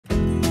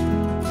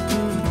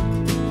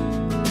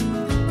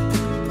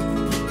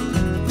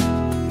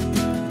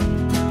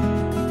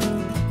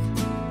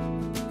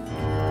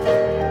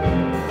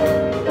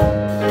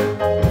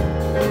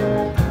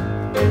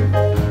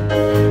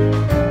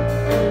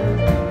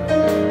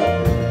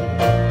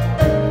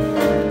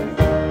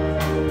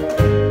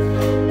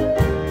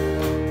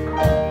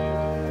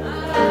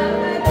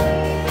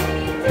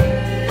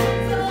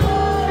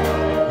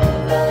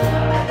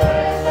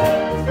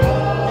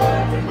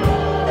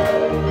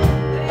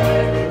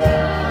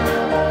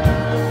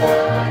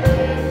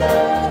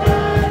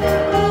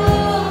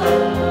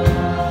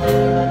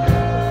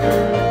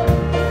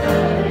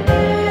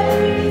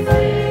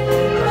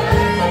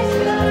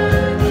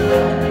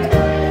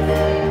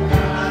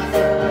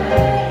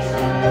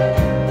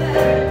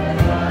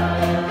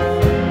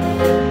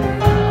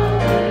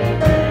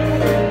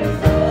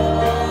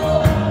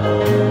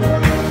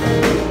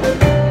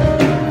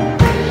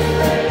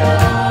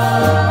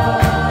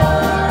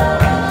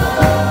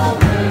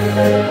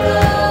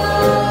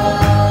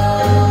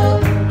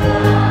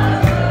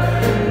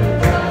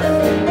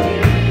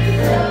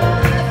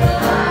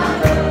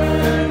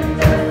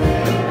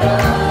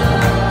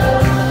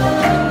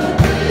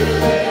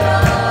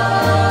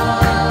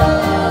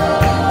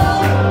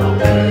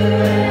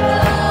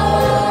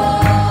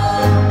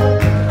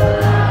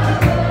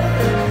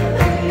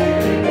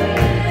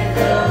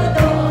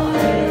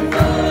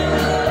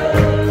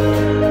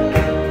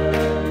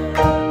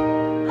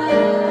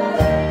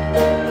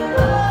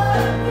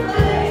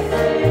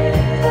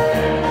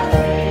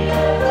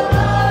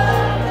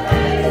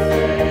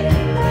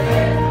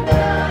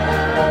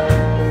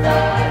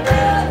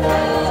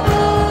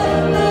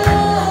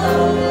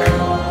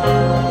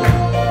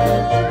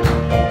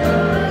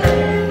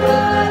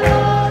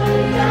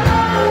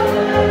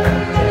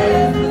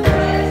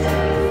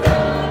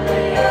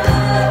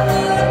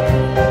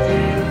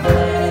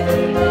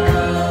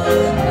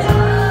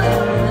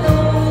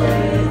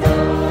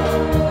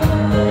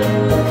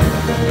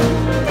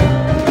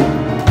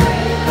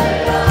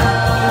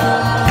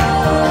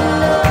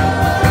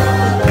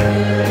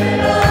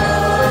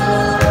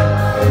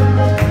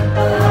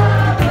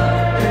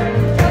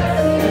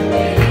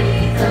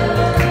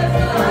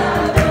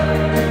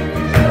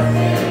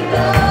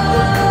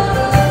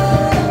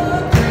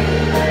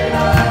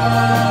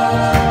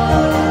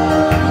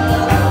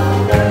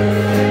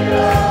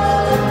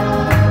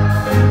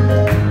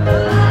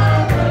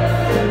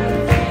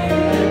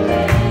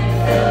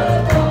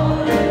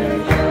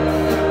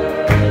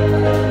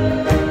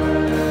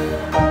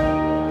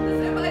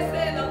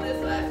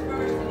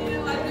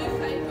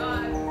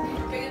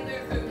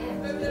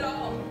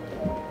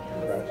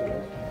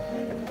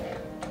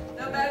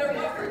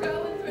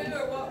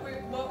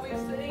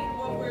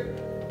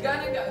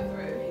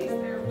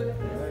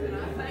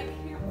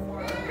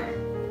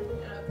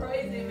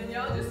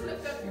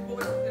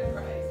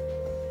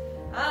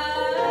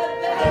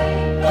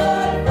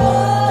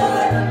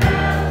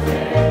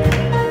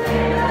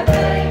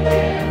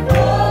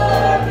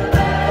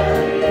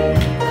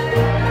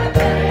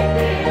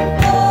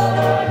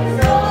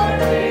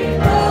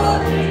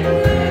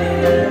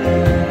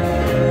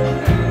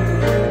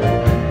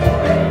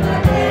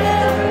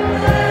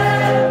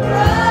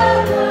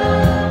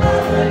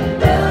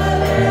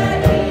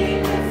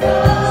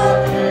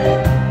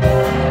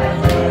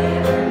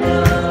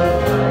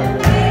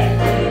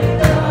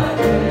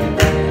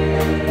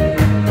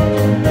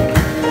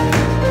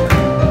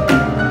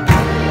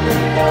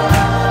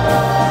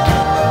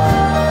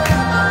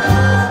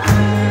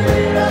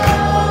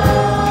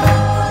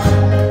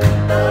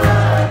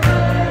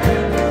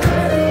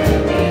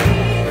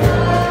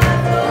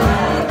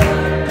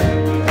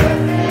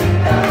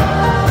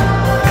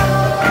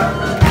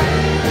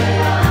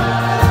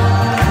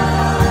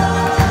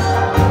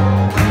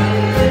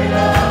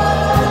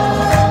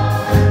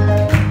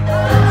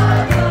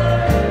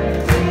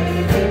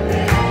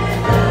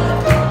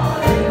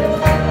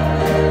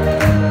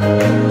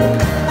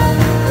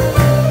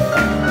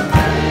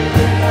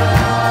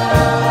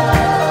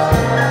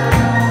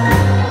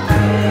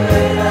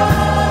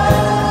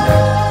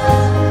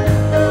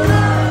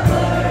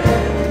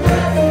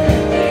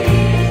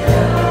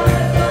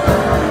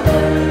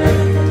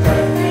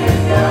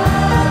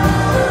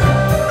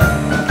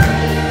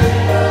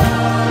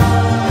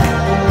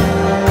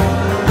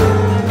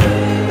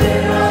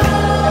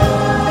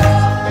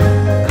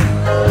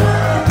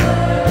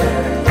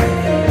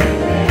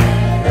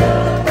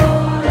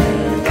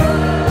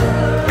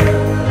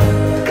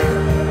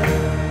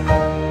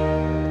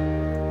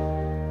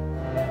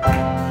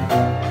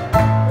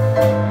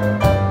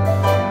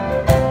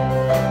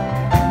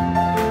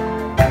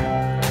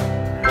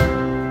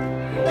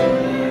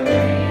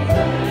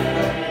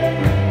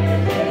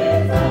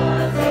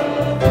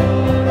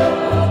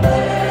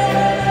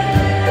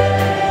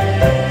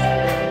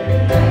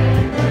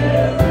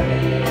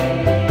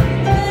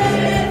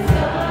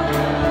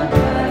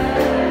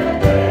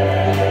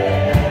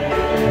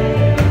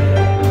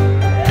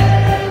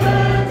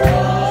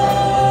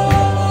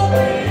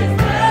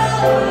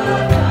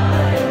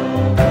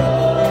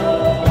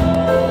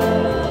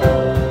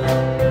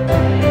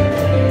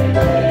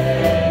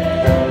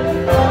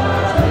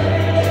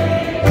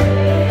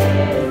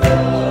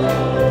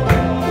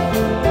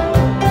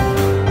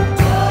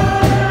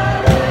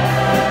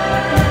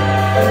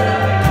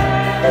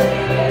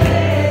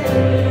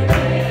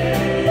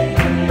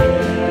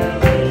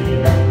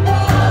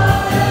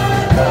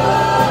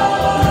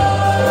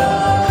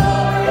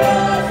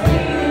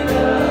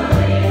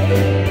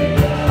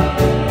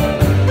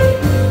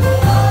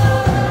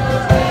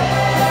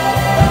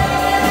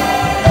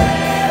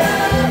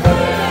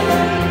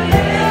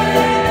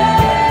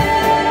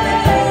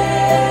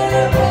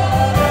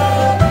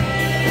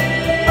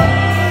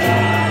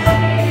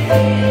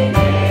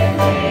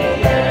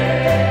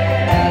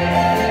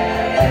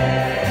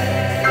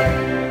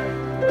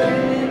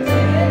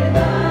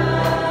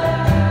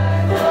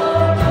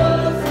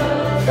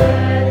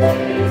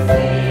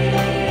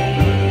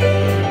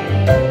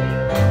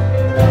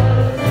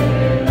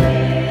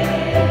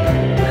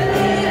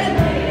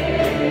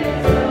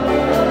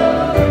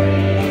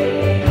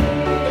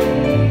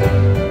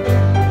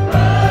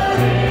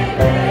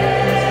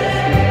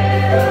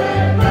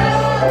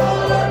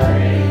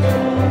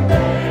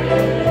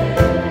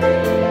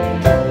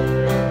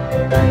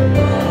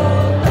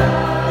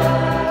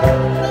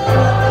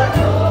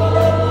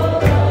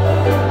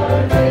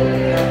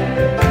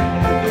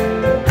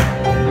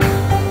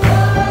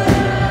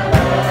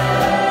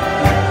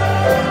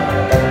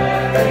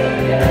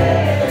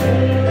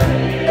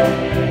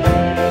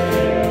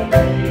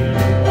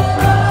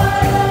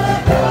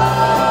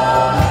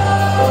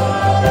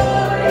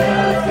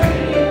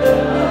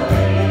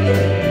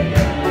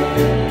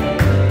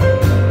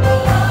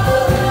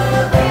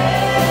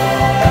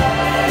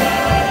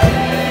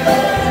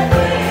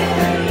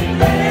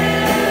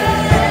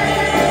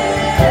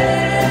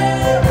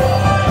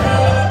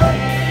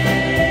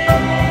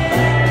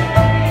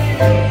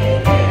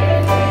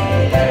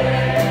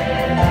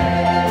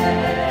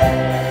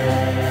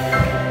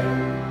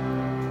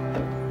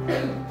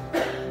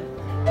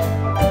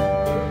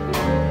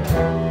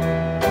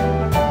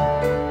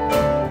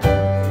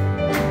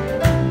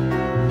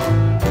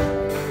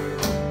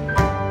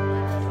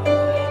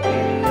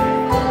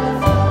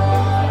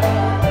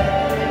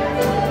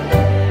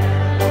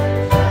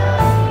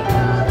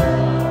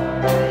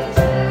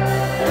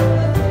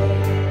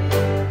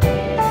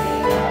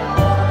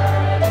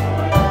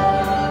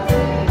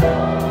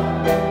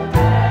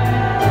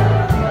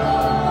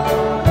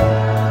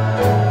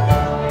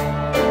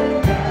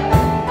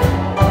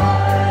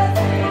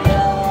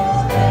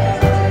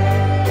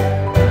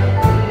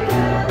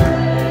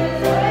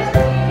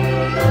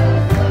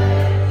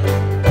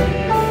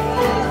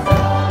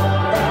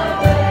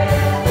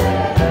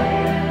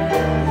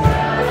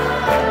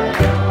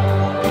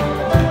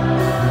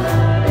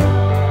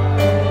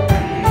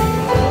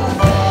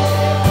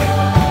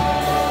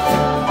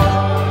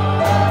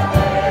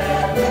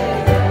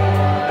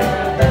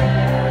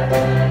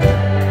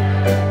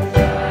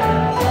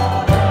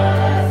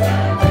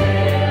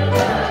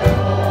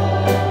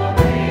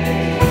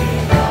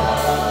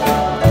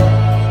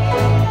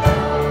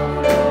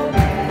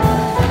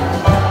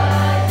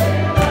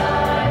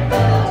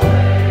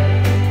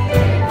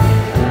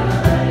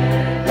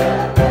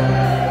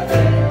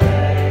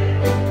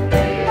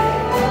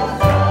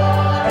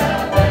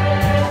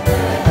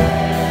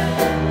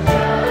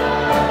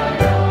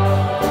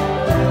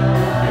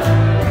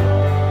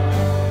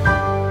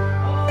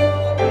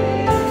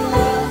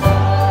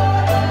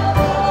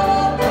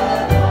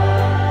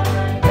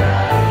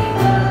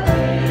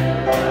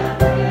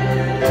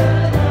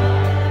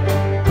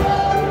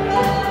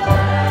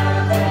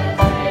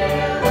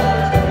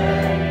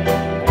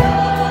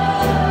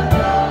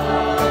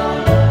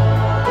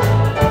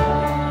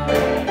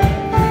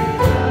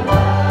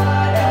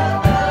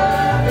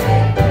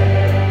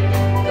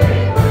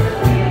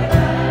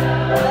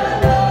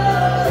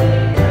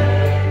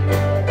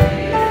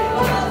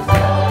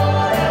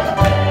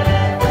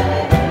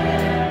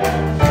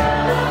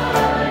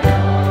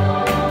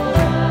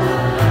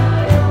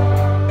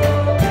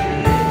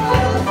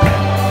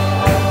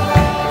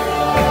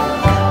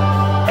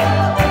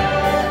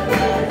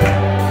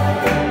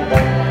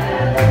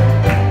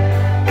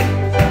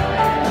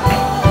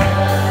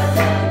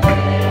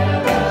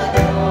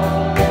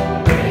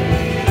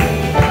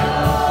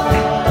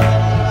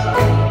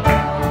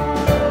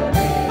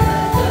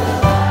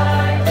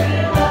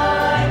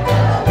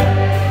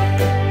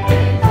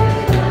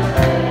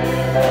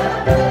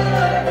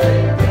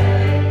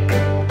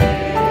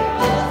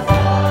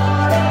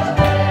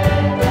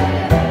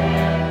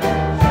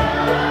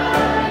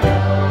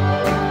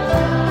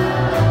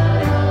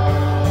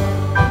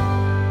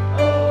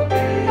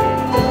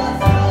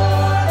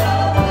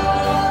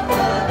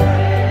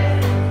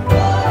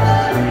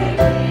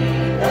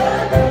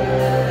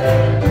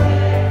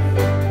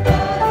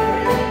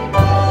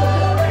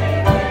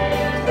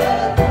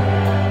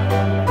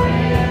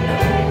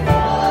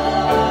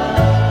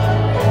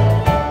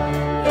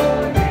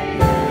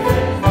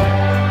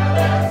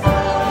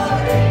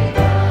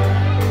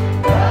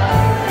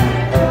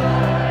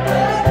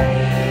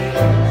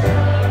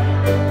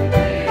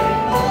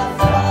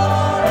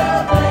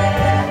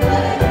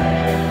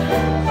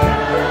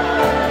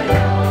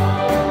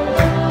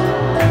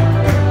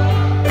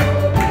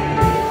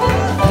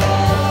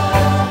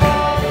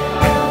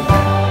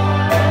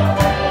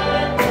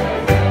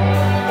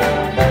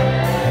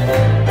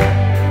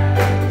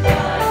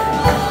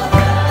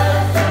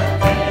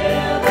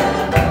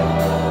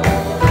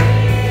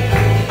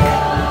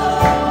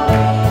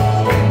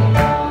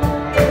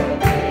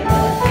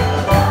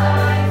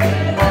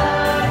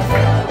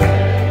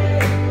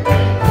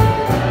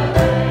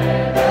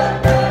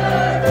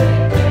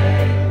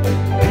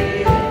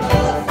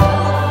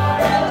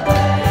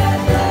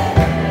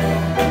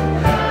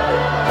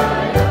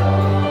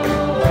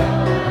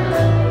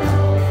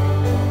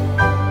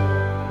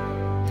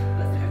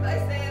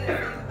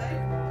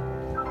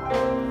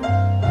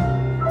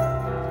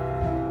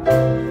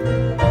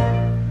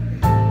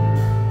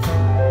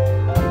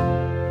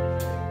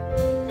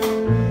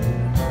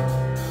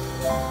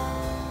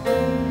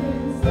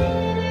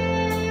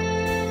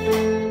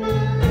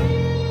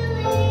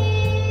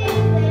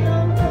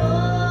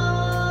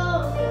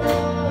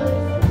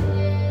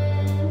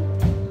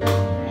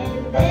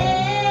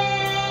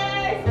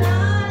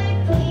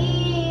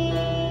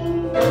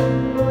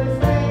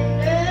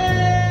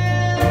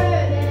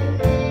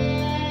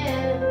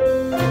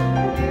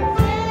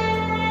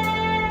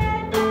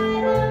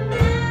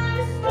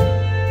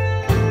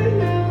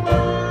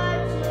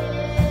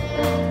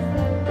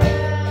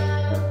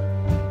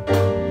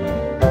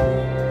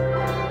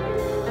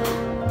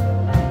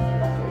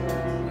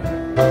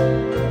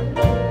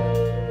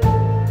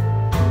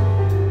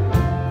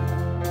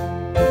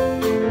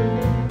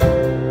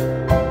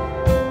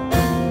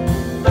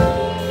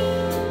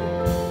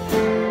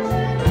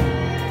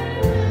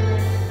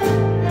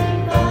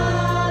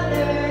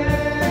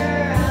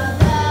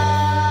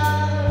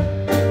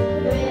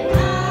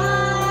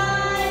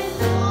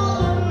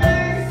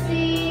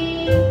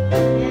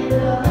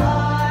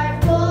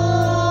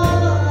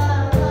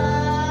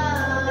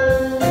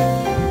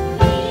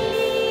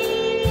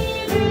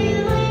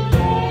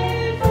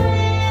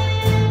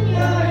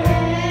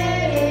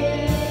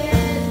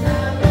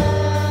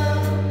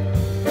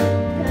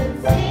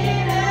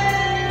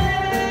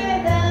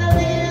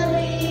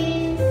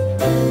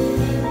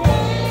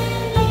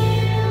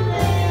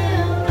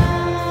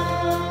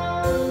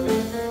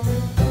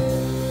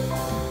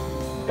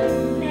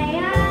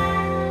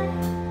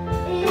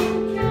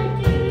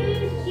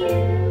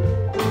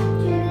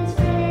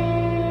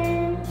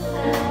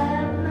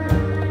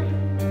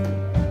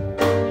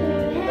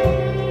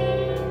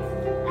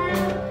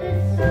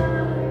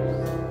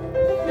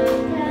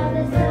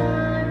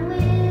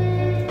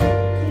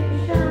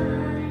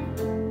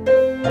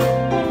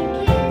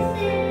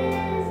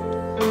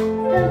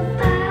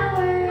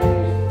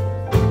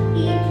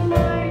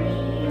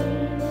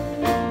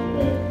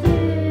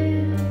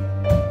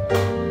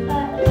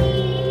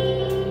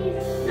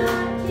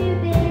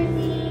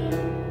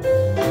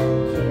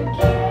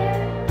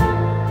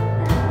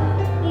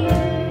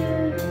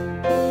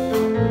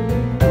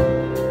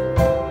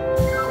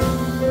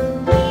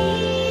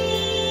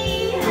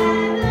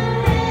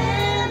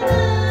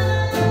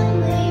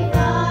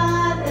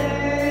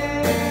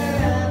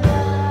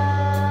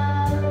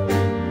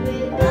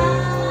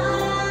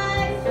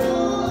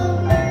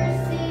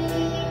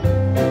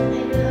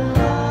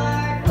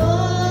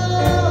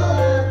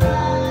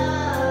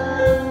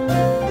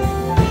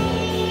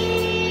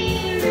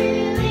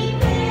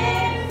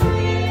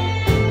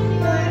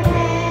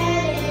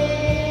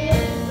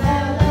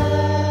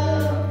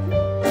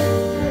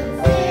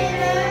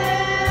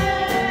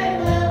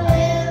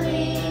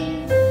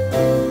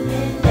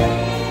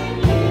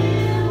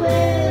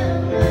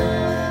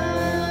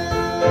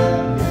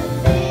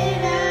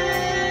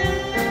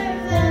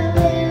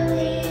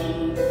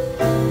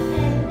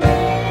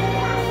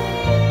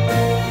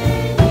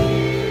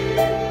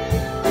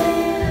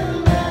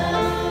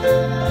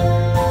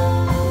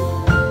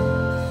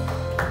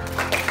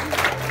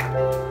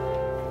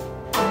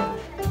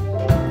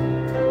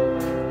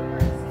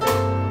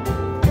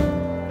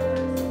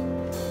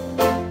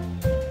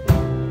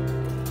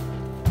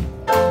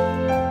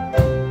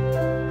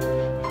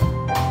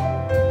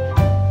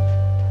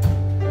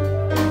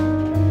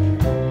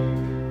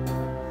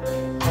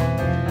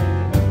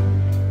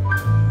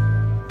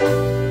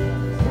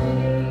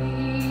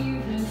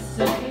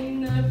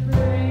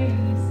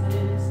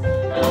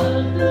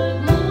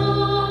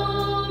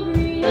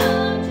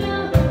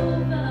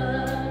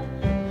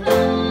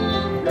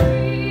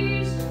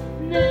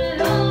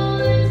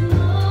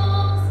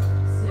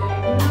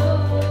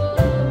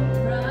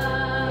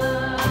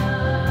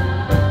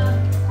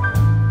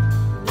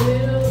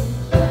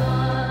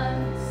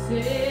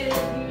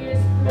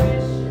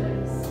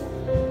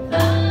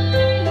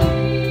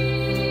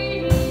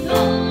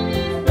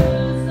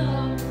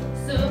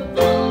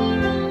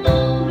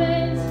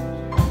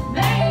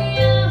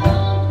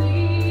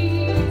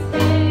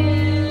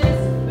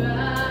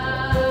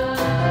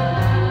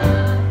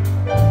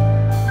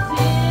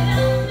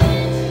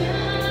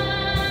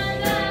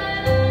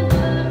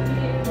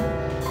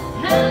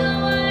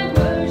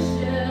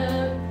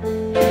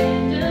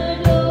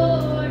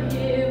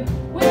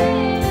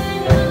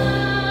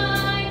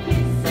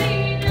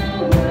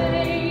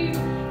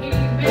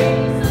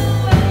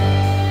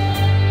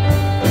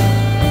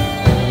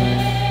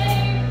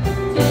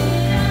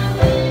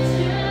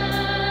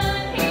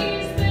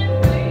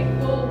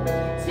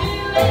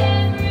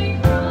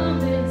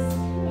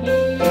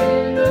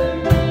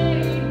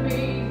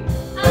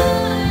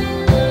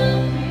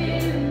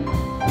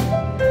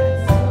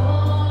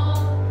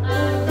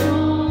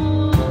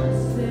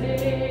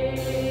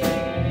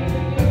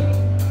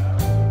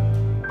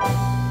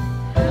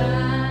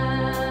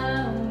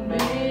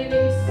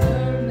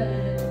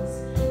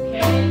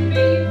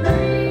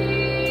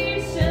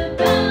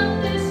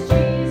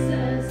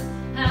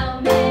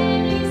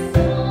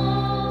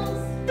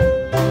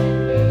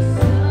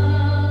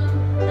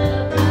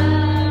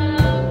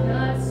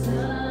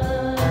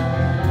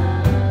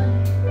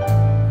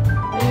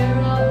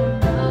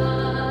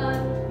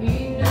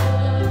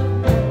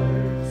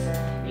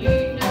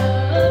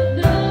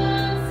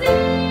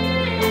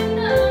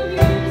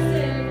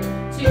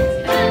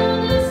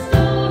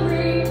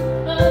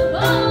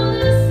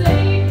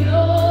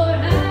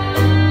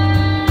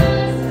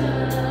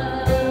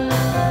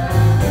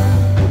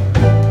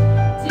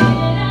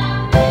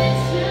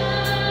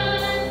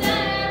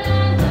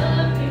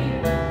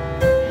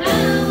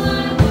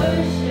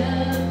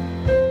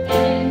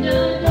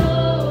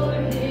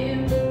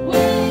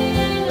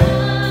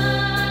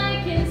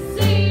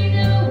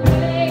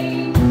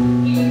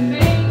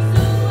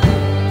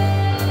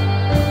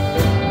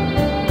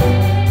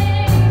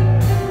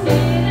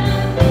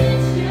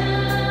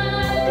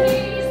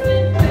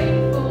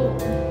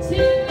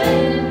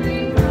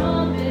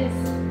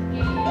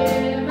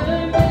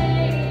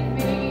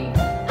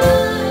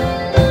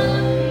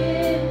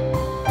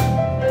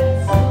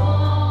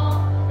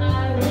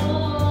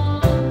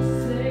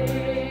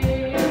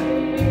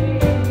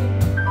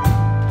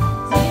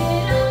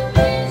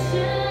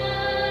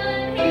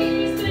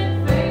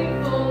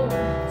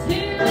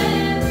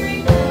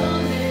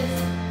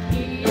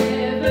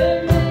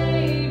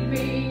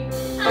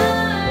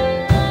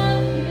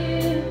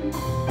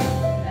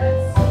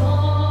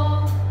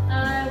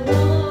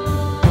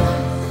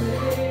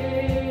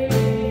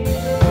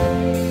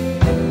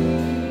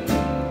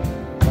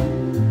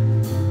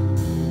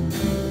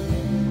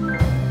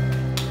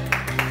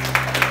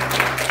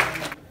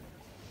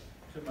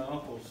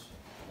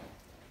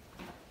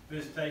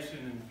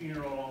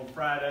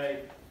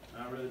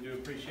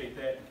appreciate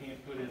that. I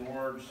can't put in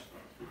words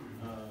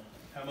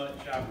how much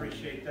I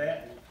appreciate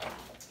that.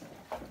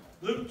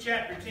 Luke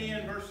chapter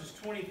 10, verses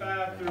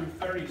 25 through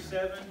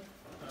 37.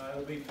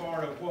 It'll be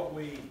part of what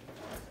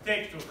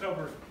text will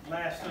cover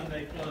last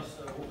Sunday plus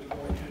what we go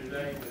into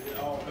today, but it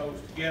all goes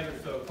together,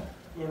 so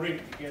we'll read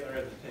it together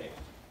as a text.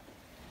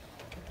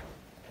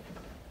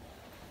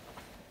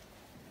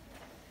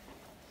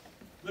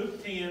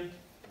 Luke 10,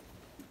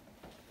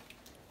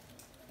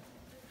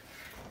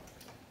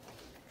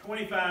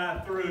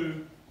 25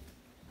 through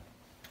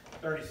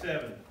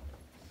 37.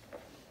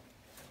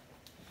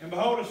 And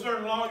behold, a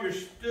certain lawyer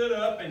stood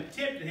up and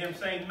tempted him,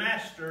 saying,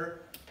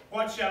 Master,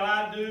 what shall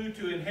I do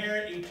to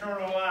inherit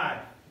eternal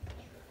life?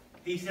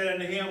 He said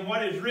unto him,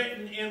 What is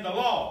written in the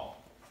law?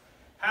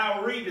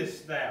 How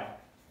readest thou?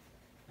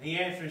 And he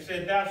answered and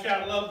said, Thou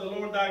shalt love the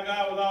Lord thy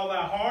God with all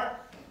thy heart,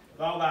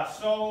 with all thy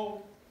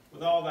soul,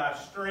 with all thy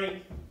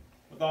strength,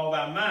 with all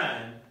thy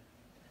mind,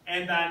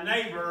 and thy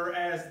neighbor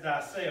as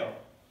thyself.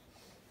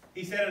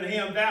 He said unto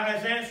him, Thou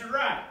hast answered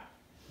right.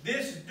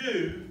 This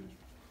do,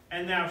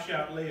 and thou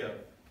shalt live.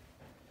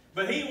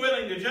 But he,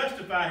 willing to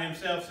justify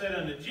himself, said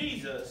unto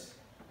Jesus,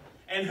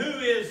 And who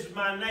is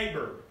my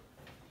neighbor?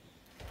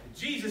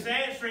 Jesus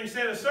answering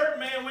said, A certain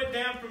man went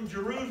down from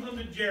Jerusalem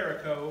to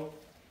Jericho,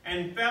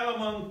 and fell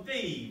among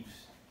thieves,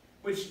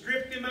 which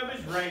stripped him of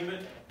his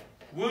raiment,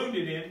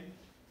 wounded him,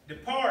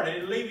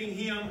 departed, leaving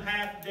him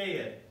half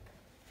dead.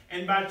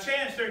 And by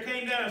chance there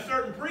came down a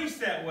certain priest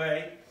that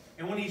way,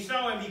 and when he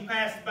saw him, he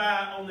passed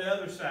by on the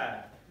other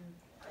side.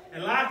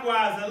 And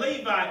likewise a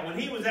Levite, when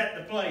he was at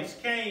the place,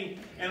 came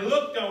and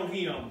looked on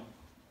him,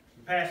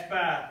 and passed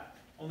by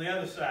on the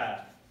other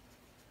side.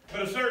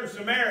 But a certain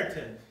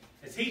Samaritan,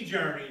 as he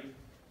journeyed,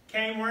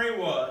 came where he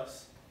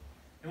was,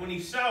 and when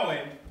he saw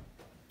him,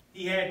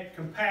 he had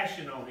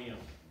compassion on him,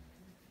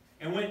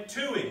 and went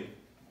to him,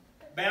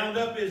 bound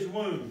up his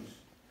wounds,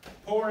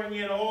 pouring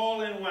in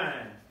oil and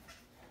wine,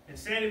 and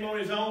set him on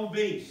his own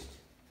beast,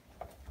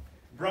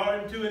 brought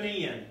him to an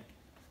inn,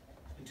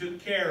 and took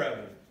care of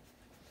him.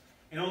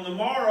 And on the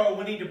morrow,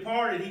 when he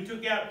departed, he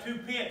took out 2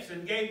 pence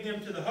and gave them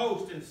to the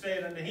host, and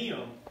said unto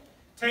him,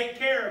 Take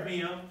care of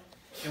him,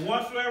 and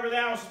whatsoever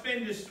thou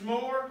spendest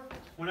more,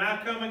 when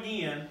I come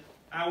again,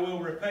 I will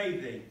repay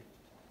thee.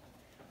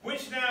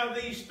 Which now of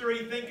these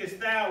 3 thinkest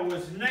thou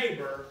was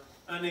neighbor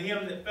unto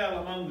him that fell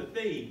among the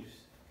thieves?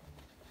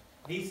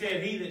 He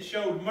said, He that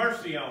showed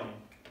mercy on him.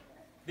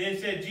 Then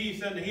said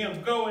Jesus unto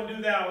him, Go and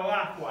do thou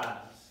likewise.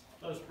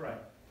 Let us pray.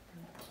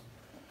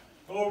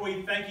 Lord,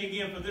 we thank you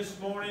again for this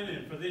morning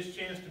and for this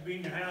chance to be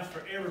in your house,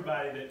 for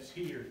everybody that's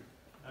here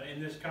in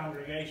this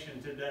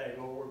congregation today,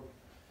 Lord.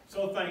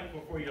 So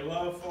thankful for your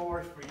love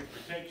for us, for your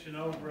protection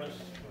over us,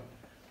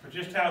 for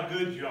just how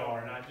good you are.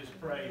 And I just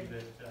pray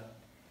that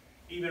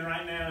even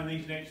right now in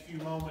these next few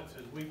moments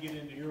as we get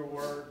into your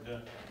word,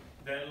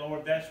 that,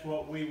 Lord, that's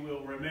what we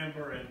will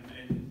remember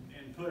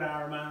and put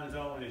our minds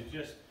on, is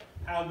just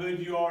how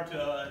good you are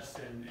to us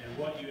and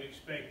what you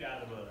expect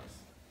out of us.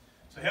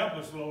 So help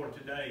us, Lord,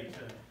 today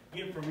to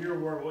get from your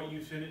word what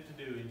you sent it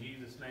to do. In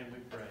Jesus' name we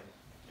pray.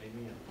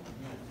 Amen.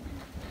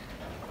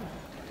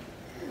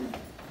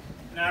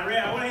 Now,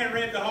 I went ahead and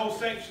read the whole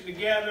section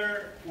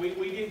together. We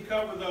did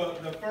cover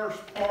the first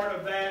part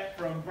of that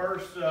from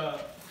verse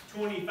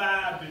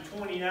 25 to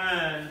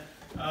 29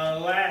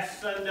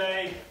 last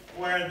Sunday,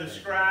 where the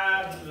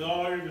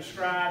lawyer, the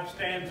scribe,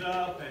 stands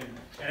up and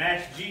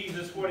asks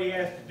Jesus what he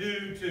has to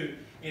do to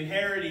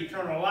inherit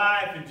eternal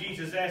life. And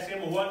Jesus asks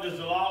him, well, what does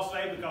the law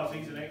say? Because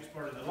he's an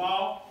expert in the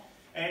law.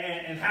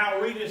 And how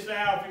readest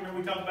thou? If you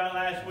remember we talked about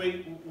last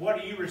week, what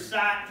do you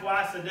recite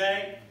twice a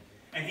day?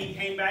 And he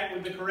came back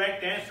with the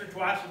correct answer.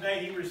 Twice a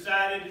day he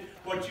recited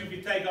what you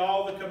could take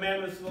all the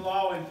commandments of the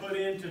law and put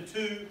into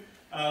 2.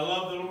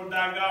 Love the Lord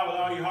thy God with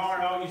all your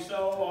heart, all your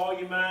soul, all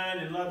your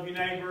mind, and love your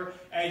neighbor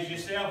as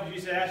yourself. And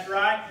you said, that's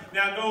right.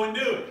 Now go and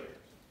do it.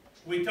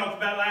 We talked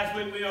about last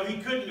week, we know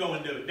he couldn't go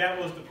and do it. That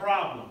was the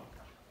problem.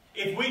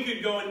 If we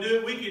could go and do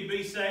it, we could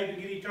be saved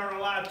and get eternal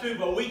life too,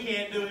 but we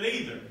can't do it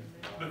either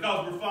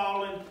because we're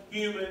fallen,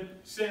 human,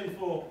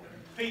 sinful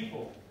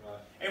people.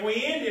 And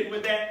we ended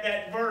with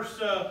that verse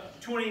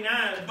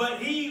 29.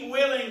 But he,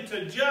 willing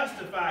to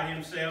justify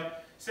himself,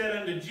 said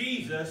unto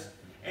Jesus,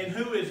 And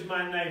who is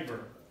my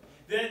neighbor?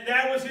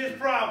 That was his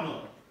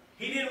problem.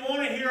 He didn't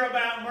want to hear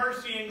about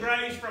mercy and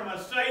grace from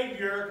a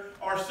Savior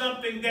or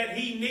something that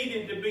he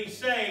needed to be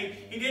saved.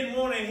 He didn't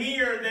want to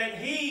hear that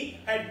he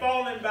had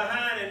fallen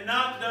behind and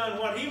not done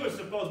what he was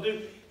supposed to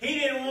do. He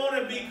didn't want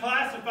to be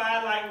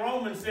classified, like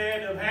Romans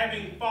said, of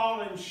having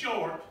fallen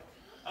short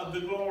of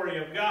the glory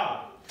of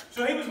God.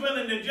 So he was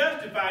willing to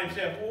justify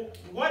himself. Well,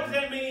 what does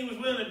that mean he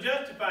was willing to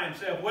justify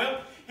himself?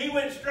 Well, he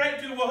went straight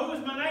to, well, who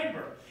is my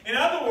neighbor? In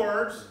other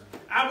words,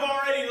 I've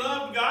already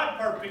loved God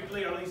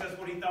perfectly, or at least that's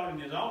what he thought in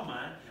his own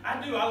mind.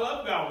 I do. I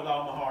love God with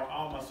all my heart,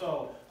 all my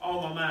soul,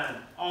 all my mind,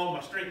 all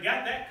my strength.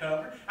 Got that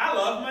covered. I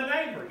love my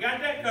neighbor.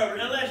 Got that covered.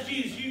 Unless,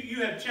 Jesus,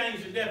 you have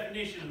changed the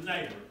definition of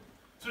neighbor.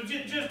 So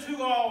just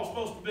who all is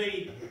supposed to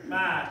be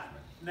my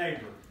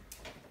neighbor?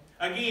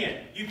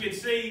 Again, you can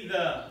see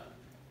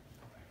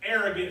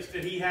arrogance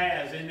that he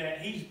has in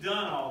that he's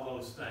done all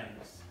those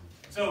things.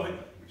 So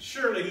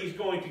surely he's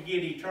going to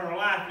get eternal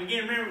life. And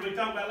again, remember we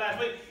talked about last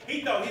week,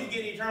 he thought he'd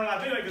get eternal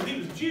life anyway because he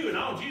was a Jew, and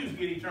all Jews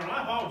get eternal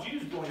life. All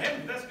Jews go to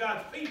heaven. That's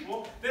God's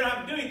people. They don't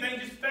have to do anything,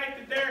 just the fact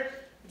that they're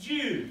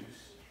Jews.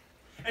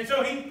 And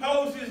so he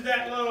poses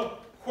that little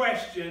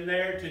question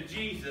there to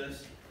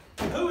Jesus.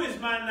 Who is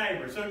my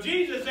neighbor? So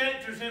Jesus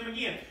answers him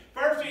again.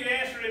 First he'd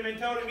answered him and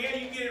told him, yeah,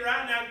 you can get it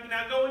right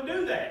now go and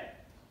do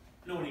that.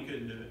 Knowing he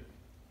couldn't do it.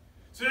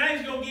 So now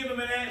he's going to give him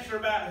an answer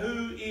about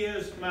who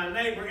is my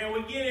neighbor. And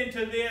we get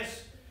into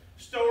this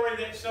story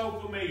that's so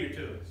familiar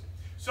to us.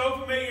 So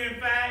familiar, in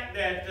fact,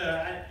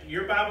 that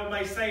your Bible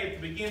may say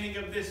at the beginning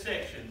of this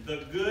section,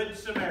 the Good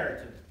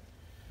Samaritan.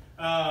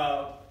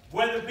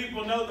 Whether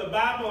people know the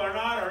Bible or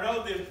not, or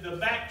know the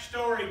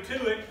backstory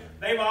to it,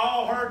 they've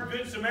all heard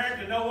Good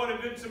Samaritan, know what a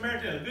Good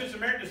Samaritan is. A Good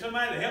Samaritan is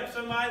somebody that helps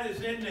somebody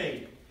that's in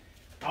need.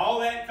 All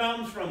that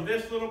comes from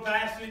this little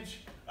passage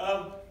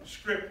of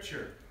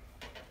Scripture.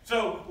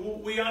 So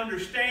we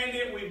understand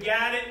it, we've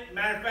got it.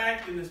 Matter of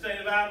fact, in the state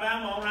of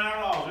Alabama, on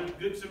our laws, there's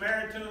Good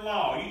Samaritan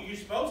law. You're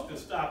supposed to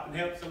stop and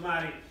help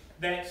somebody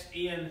that's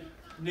in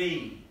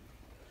need.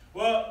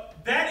 Well,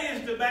 that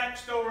is the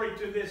backstory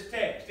to this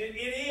text. It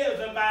is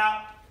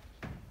about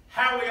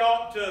how we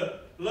ought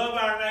to love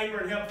our neighbor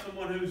and help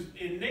someone who's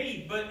in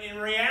need. But in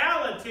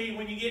reality,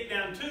 when you get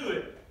down to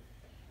it,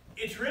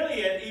 it's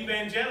really an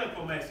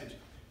evangelical message.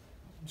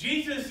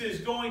 Jesus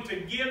is going to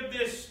give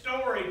this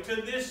story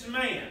to this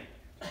man,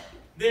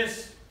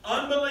 this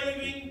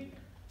unbelieving,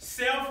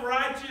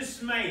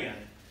 self-righteous man,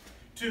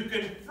 to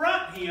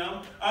confront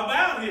him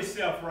about his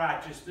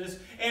self-righteousness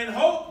and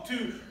hope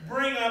to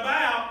bring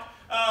about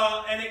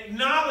an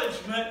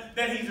acknowledgement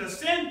that he's a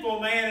sinful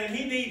man and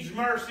he needs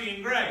mercy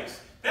and grace.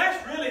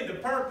 That's really the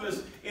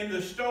purpose in the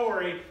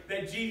story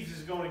that Jesus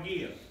is going to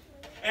give.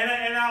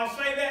 And I'll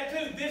say that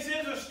too. This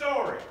is a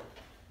story.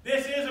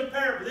 This is a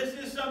parable. This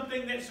is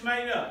something that's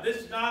made up. This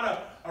is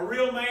not a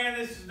real man.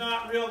 This is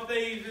not real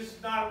thieves. This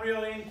is not a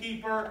real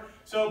innkeeper.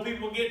 So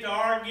people get to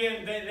argue.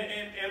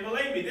 And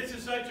believe me, this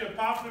is such a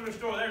popular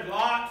story. There's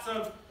lots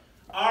of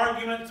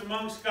arguments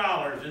among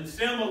scholars and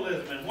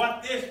symbolism and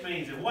what this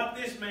means and what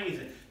this means.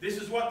 And this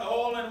is what the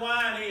oil and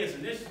wine is,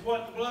 and this is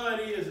what the blood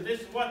is, and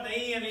this is what the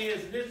inn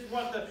is, and this is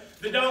what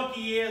the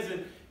donkey is.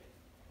 And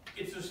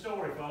it's a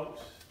story,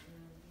 folks.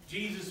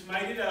 Jesus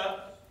made it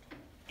up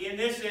in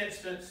this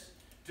instance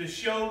to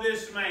show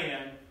this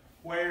man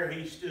where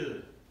he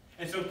stood.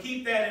 And so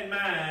keep that in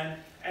mind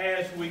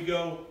as we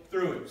go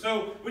through it.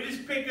 So we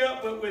just pick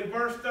up with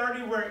verse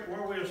 30 where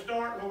we'll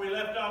start, where we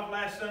left off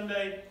last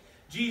Sunday.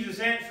 Jesus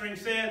answering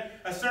said,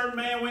 a certain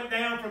man went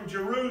down from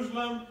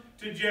Jerusalem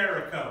to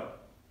Jericho.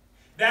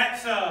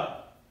 That's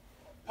a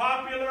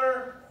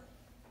popular,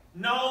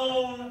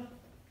 known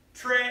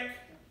trick,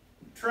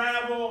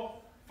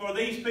 travel for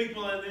these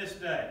people in this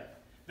day.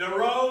 The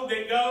road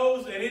that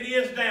goes, and it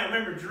is down.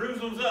 Remember,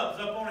 Jerusalem's up.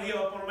 It's up on a hill,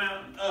 up on a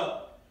mountain,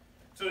 up.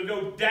 So to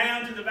go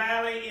down to the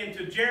valley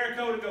into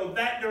Jericho, to go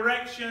that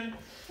direction,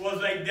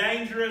 was a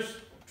dangerous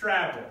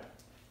travel.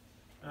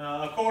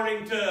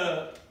 According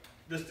to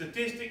the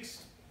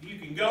statistics, you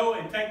can go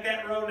and take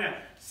that road now.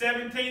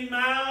 17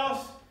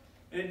 miles,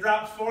 and it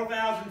drops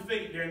 4,000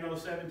 feet during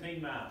those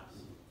 17 miles.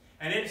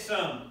 And it's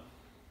some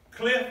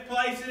cliff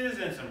places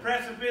and some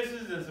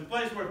precipices and some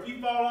places where if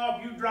you fall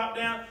off, you drop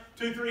down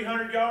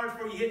 200-300 yards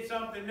before you hit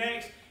something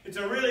next. It's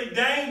a really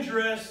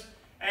dangerous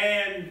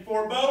and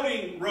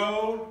foreboding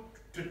road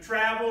to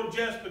travel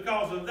just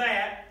because of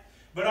that.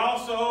 But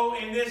also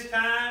in this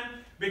time,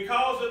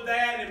 because of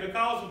that and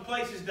because of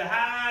places to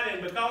hide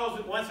and because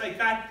of, once they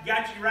got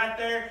you right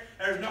there,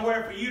 there's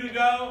nowhere for you to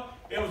go.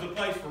 It was a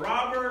place for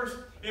robbers.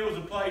 It was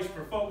a place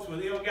for folks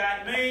with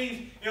ill-gotten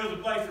means. It was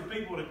a place for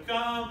people to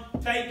come,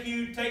 take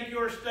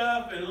your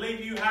stuff, and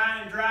leave you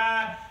high and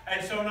dry.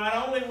 And so not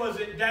only was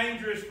it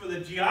dangerous for the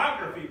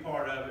geography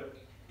part of it,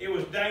 it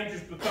was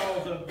dangerous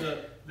because of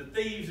the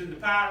thieves and the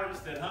pirates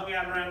that hung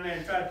out around there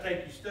and tried to take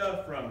your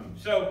stuff from you.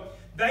 So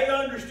they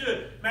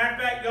understood. Matter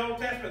of fact, the Old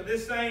Testament,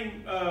 this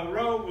same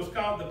road was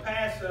called the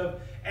Pass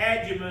of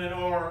Adjuman,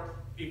 or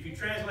if you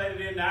translate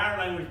it into our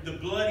language, the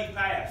Bloody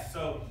Pass.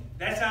 So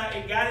that's how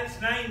it got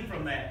its name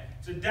from that.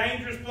 It's a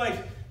dangerous place.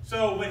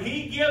 So when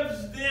he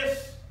gives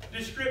this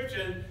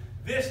description,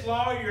 this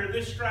lawyer,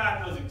 this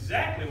scribe knows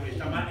exactly what he's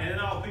talking about, and then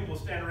all the people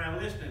standing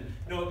around listening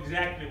know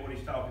exactly what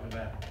he's talking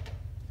about.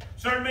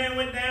 Certain man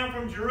went down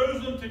from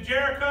Jerusalem to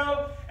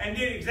Jericho and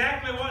did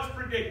exactly what's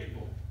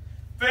predictable.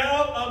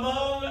 Fell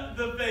among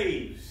the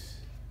thieves.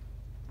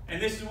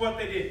 And this is what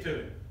they did to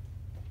him.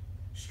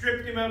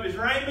 Stripped him of his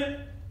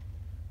raiment,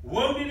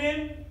 wounded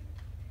him,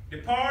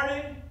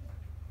 departed,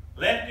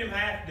 left him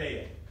half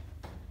dead.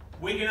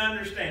 We can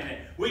understand that.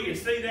 We can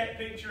see that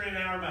picture in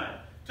our mind.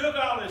 Took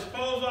all his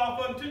clothes off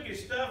of him, took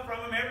his stuff from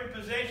him, every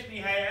possession he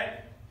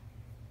had,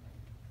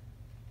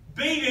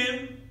 beat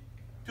him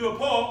to a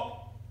pulp,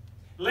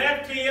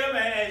 left him,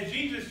 as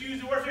Jesus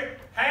used the word here,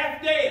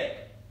 half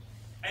dead,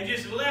 and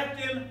just left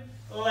him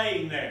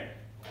laying there.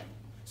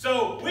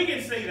 So we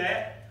can see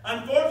that.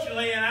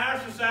 Unfortunately, in our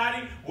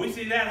society, we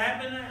see that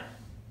happen now.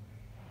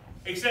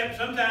 Except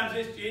sometimes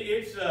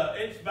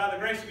it's by the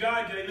grace of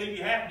God they leave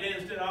you half dead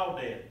instead of all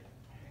dead.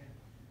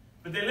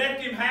 But they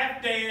left him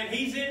half dead.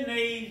 He's in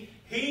need.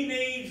 He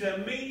needs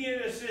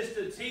immediate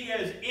assistance. He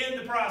is in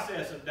the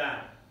process of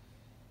dying.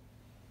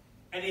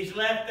 And he's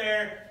left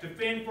there to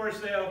fend for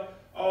himself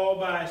all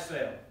by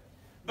himself.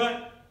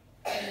 But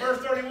verse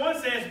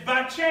 31 says,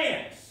 by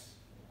chance.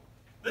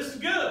 This is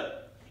good.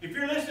 If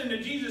you're listening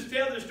to Jesus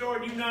tell this story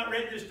and you've not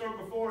read this story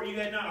before, you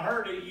had not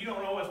heard it, you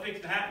don't know what's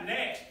fixing to happen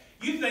next,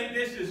 you think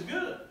this is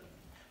good.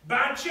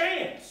 By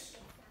chance.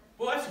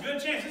 Well, that's a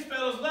good chance. This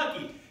fellow's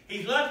lucky.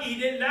 He's lucky he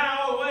didn't die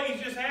all the way.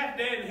 He's just half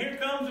dead, and here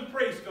comes a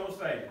priest going to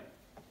save him.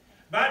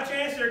 By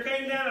chance, there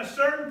came down a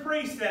certain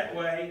priest that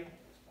way,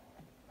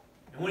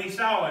 and when he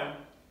saw him,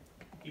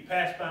 he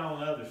passed by on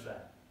the other side.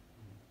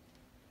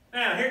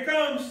 Now, here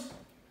comes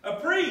a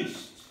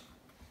priest,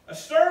 a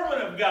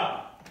servant of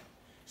God,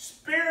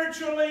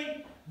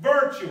 spiritually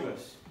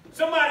virtuous,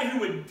 somebody who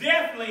would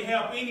definitely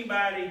help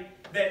anybody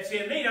that's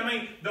in need. I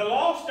mean, the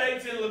law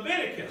states in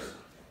Leviticus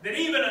that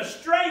even a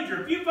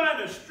stranger, if you find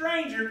a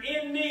stranger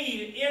in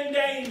need, in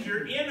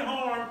danger, in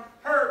harm,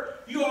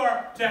 hurt, you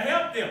are to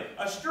help them.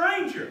 A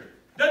stranger.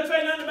 Doesn't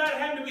say nothing about it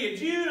having to be a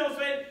Jew. Don't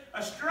say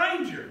a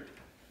stranger.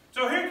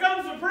 So here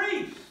comes the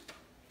priest.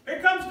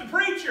 Here comes the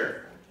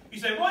preacher. You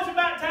say, well, it's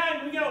about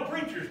time we get on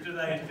preachers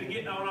today instead of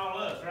getting on all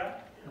us, right?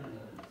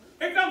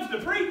 Here comes the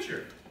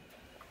preacher.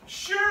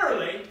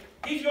 Surely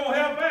he's going to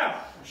help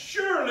out.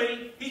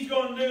 Surely he's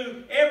going to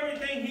do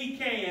everything he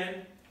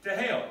can to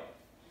help.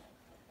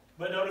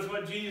 But notice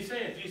what Jesus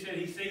said. Jesus said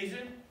he sees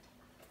him.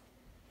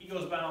 He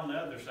goes by on the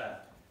other side.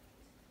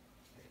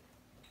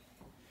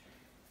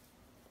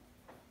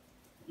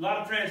 A lot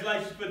of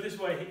translations put it this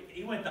way.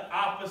 He went the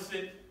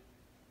opposite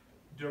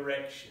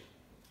direction.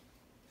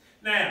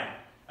 Now,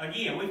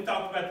 again, we've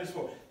talked about this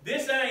before.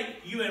 This ain't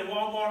you in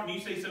Walmart and you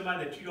see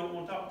somebody that you don't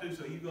want to talk to,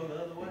 so you go the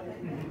other way.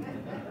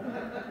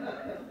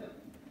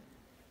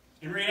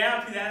 In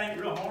reality, that ain't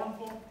real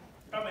harmful.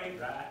 Probably ain't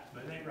right,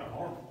 but it ain't real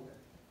harmful.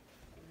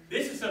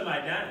 This is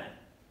somebody dying.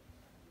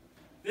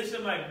 This is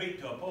somebody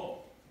beat to a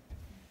pulp.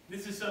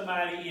 This is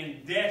somebody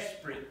in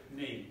desperate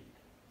need.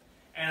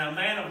 And a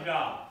man of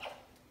God.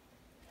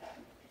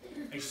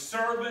 A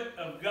servant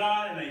of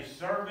God and a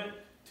servant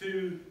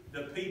to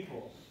the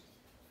people.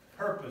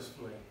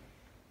 Purposefully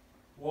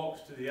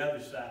walks to the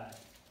other side.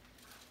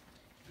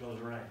 Goes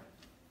around.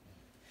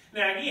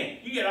 Now again,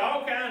 you get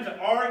all kinds of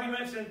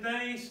arguments and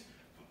things.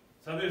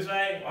 Some people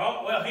say,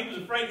 oh, well, he was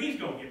afraid he's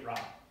going to get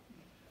robbed.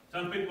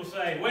 Some people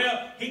say,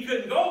 well, he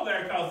couldn't go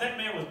there because that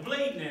man was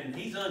bleeding and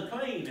he's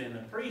unclean and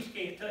the priest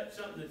can't touch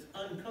something that's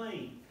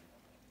unclean.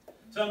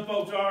 Some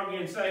folks argue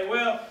and say,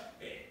 well,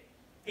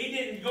 he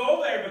didn't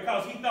go there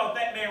because he thought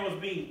that man was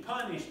being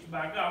punished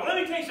by God. Well,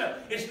 let me tell you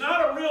something. It's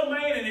not a real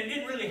man and it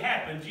didn't really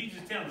happen.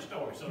 Jesus is telling the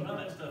story, so none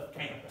of that stuff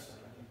counts.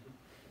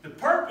 The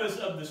purpose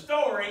of the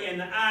story and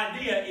the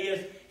idea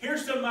is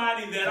here's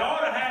somebody that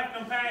ought to have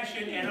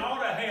compassion and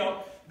ought to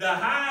help the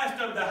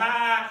highest of the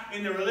high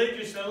in the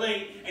religious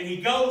elite, and he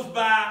goes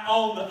by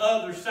on the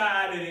other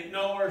side and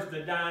ignores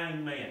the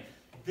dying man.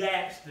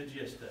 That's the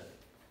gist of it.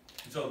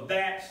 So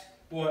that's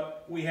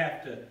what we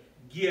have to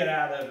get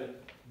out of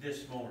it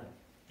this morning.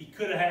 He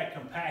could have had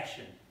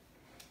compassion,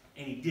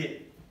 and he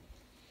didn't.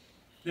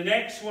 The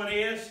next one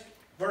is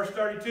verse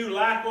 32.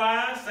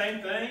 Likewise,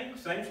 same thing,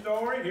 same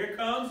story. Here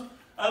comes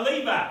a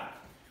Levite.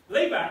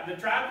 Levite, the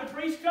tribe the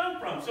priests come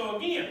from. So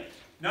again,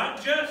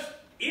 not just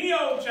any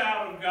old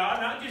child of God,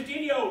 not just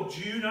any old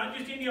Jew, not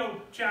just any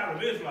old child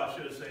of Israel, I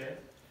should have said,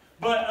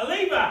 but a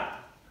Levite.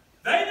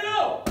 They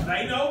know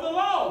the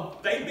law.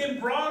 They've been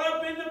brought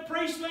up in the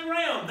priestly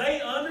realm. They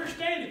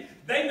understand it.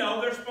 They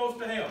know they're supposed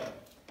to help.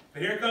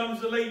 But here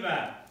comes the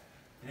Levite.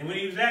 And when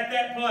he was at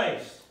that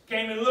place,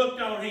 came and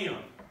looked on him,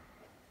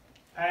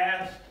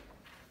 passed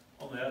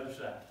on the other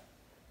side.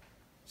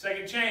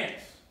 Second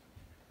chance.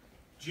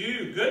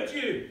 Jew, good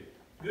Jew,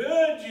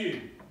 good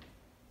Jew.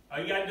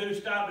 All you got to do is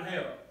stop and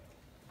help.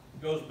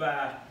 Goes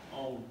by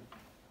on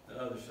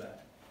the other side.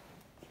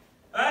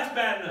 That's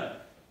bad enough.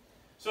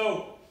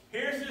 So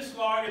here's this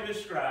lawyer,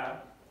 this scribe.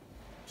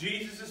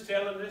 Jesus is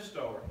telling this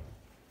story.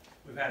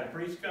 We've had a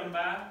priest come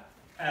by,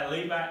 had a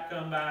Levite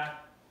come by.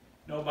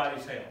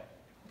 Nobody's helped.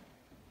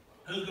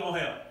 Who's going to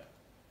help?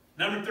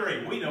 Number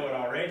 3, we know it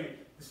already.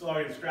 This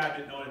lawyer, the scribe,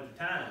 didn't know it at the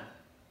time.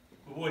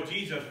 But boy,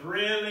 Jesus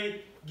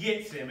really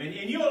gets him.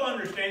 And you'll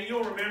understand,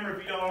 you'll remember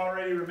if you don't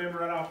already remember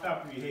right off the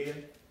top of your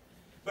head.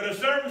 But a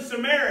certain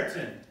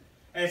Samaritan,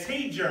 as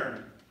he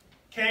journeyed,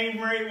 came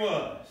where he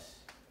was.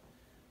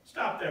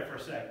 Stop there for a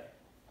second.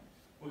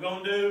 We're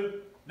going to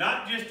do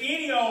not just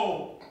any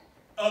old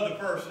other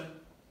person,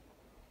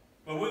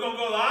 but we're going to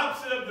go the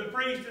opposite of the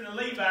priest and the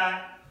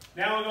Levite.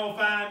 Now we're going to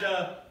find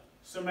a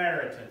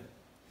Samaritan.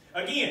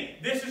 Again,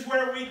 this is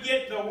where we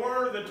get the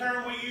word, the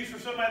term we use for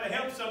somebody that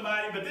helps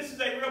somebody, but this is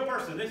a real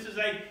person. This is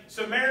a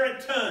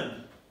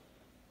Samaritan.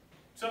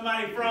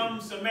 Somebody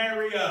from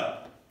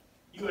Samaria.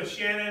 You a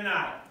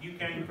Shannonite. You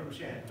came from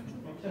Shannon.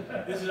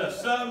 This is a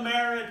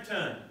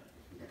Samaritan.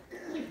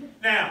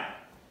 Now,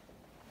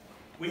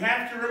 we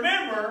have to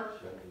remember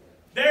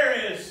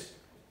there is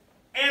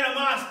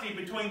animosity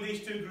between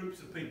these two groups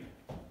of people.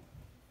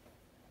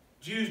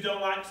 Jews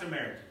don't like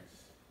Samaritans.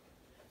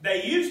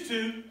 They used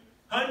to,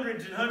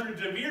 hundreds and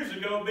hundreds of years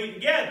ago, be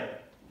together.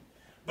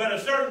 But a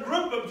certain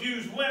group of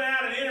Jews went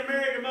out and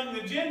intermarried among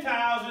the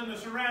Gentiles in the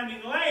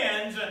surrounding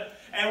lands.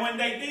 And when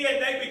they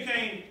did, they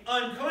became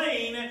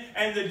unclean.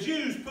 And the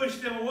Jews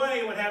pushed them away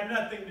and would have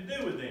nothing to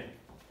do with them.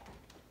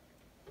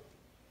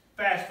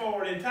 Fast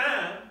forward in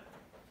time,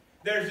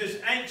 there's this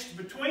angst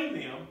between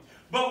them.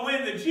 But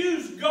when the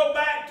Jews go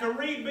back to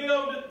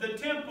rebuild the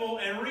temple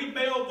and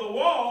rebuild the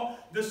wall,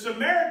 the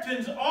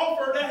Samaritans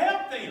offer to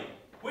help them,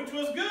 which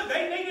was good.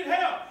 They needed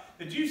help.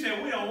 The Jews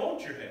said, we don't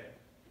want your help.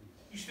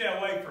 You stay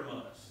away from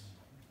us.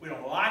 We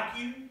don't like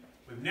you.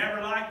 We've never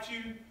liked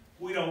you.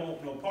 We don't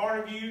want no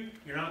part of you.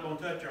 You're not going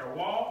to touch our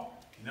wall.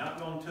 You're not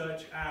going to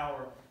touch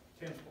our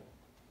temple.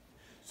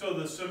 So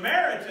the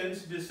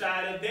Samaritans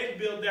decided they'd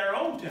build their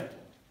own temple.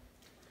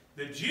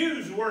 The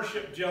Jews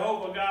worshiped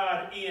Jehovah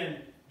God in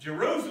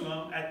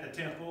Jerusalem at the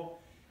temple,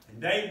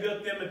 and they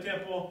built them a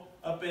temple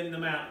up in the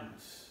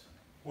mountains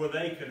where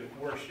they could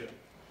worship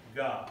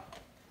God.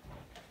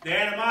 The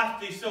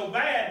animosity is so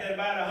bad that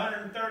about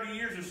 130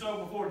 years or so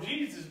before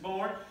Jesus is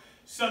born,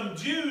 some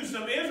Jews,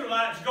 some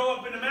Israelites go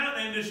up in the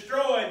mountain and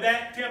destroy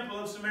that temple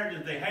of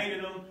Samaritans. They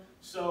hated them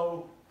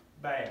so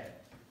bad.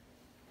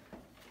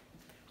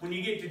 When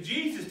you get to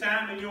Jesus'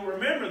 time, and you'll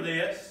remember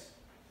this,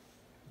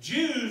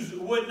 Jews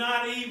would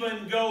not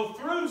even go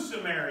through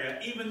Samaria,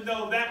 even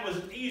though that was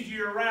an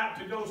easier route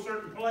to go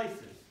certain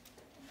places.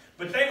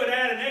 But they would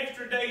add an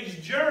extra day's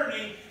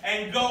journey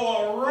and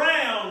go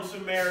around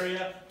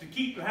Samaria to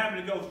keep from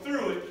having to go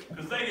through it,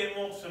 because they didn't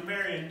want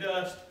Samaritan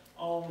dust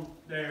on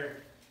their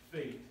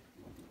feet.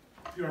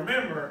 If you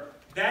remember,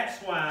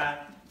 that's why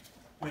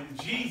when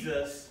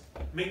Jesus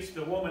meets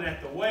the woman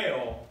at the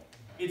well,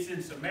 it's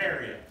in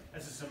Samaria.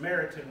 That's a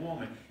Samaritan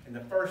woman. And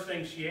the first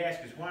thing she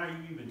asks is, why are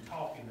you even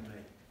talking to me?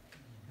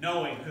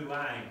 Knowing who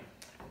I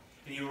am.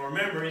 And you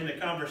remember in the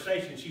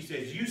conversation, she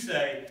says, you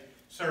say,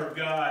 serve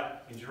God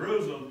in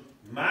Jerusalem.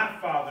 My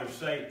fathers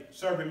say,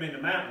 serve him in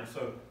the mountains.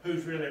 So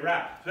who's really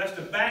right? So that's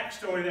the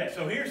backstory of that.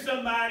 So here's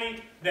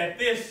somebody that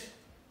this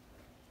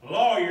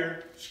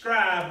lawyer,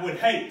 scribe, would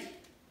hate,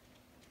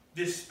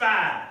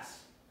 despise,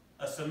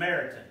 a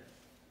Samaritan.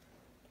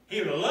 He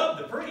would have loved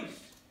the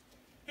priest.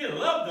 He would have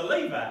loved the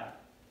Levite.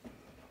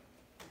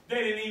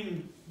 They didn't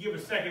even give a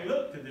second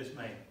look to this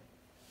man.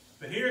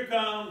 But here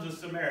comes a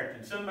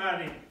Samaritan,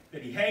 somebody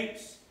that he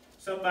hates,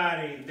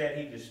 somebody that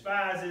he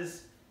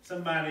despises,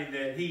 somebody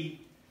that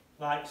he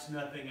likes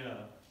nothing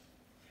of.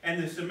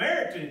 And the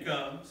Samaritan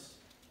comes,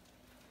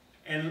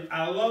 and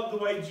I love the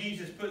way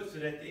Jesus puts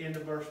it at the end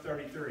of verse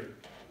 33.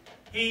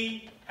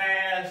 He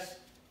has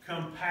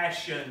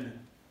compassion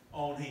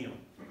on him.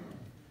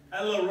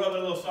 That little rub a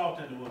little salt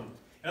in the wound.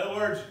 In other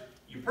words,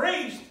 your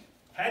priest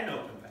had no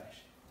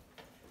compassion.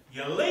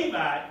 Your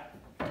Levite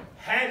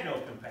had no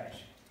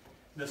compassion.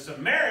 The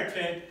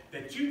Samaritan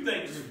that you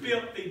think is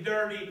filthy,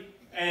 dirty,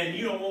 and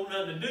you don't want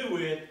nothing to do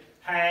with,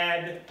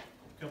 had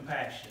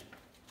compassion.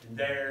 And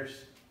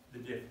there's the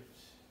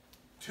difference.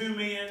 Two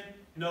men,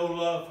 no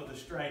love for the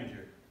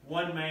stranger.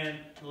 One man,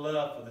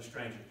 love for the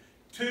stranger.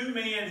 Two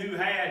men who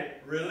had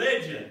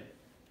religion,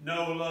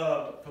 no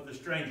love for the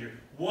stranger.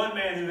 One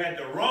man who had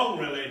the wrong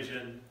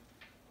religion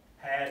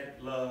had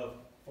love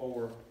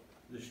for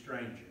the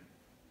stranger.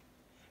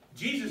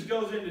 Jesus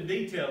goes into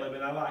detail of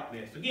it. I like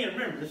this. Again,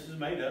 remember, this is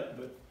made up,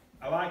 but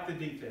I like the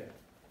detail.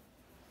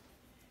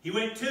 He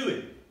went to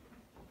him.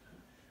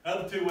 The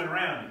other two went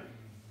around him.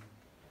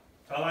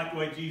 So I like the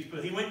way Jesus put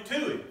it. He went to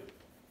him.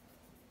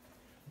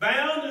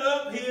 Bound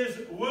up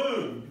his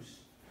wounds,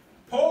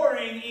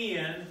 pouring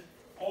in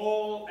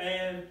oil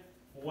and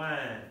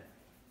wine.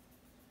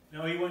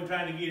 No, he wasn't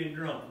trying to get him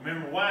drunk.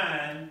 Remember,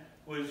 wine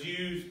was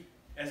used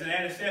as an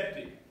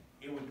antiseptic.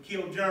 It would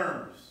kill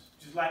germs,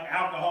 just like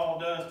alcohol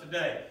does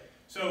today.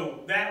 So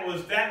that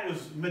was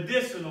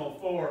medicinal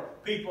for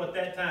people at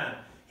that time.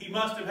 He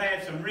must have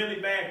had some really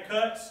bad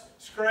cuts,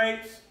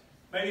 scrapes,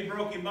 maybe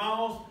broken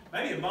bones,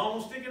 maybe a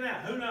bone sticking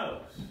out. Who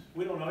knows?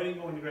 We don't know. He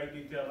didn't go into great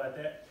detail about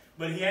that.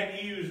 But he had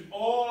to use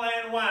oil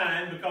and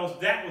wine because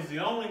that was the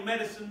only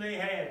medicine they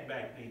had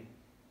back then.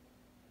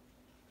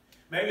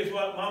 Maybe it's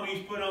what Mama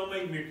used to put on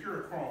me,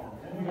 mercurochrome.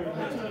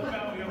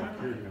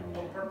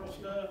 Little purple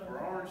stuff or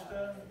orange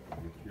stuff.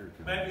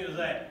 Maybe it was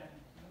that.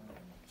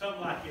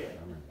 Something like that.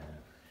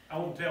 I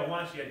won't tell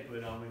why she had to put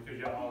it on me because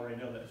y'all already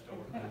know that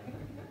story.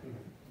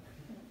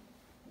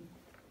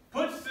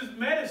 Puts this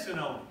medicine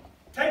on him.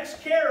 Takes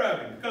care of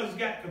him because he's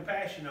got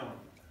compassion on him.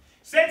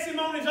 Sets him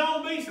on his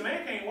own beast. The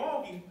man can't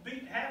walk. He's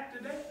beat half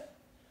to death.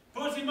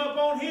 Puts him up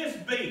on his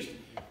beast.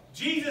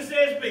 Jesus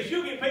says beast.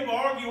 You'll get people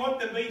argue what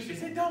the beast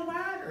is. It don't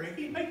matter.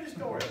 He can make the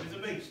story up. It's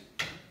a beast.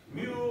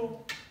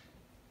 Mule,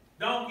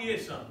 donkey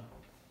is something.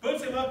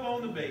 Puts him up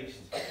on the beast.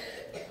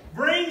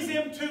 Brings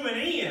him to an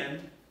inn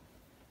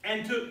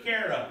and took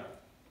care of him.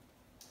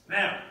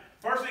 Now,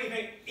 first thing you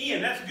think,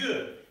 inn, that's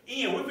good.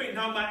 inn. We've been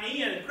talking about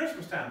inn at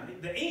Christmas time.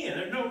 The inn.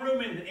 There's no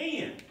room in the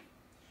inn.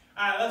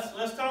 All right,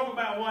 let's talk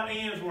about what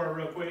inns were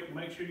real quick and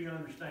make sure you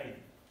understand.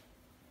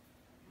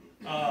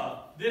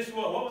 What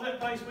was that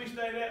place we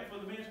stayed at for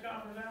the men's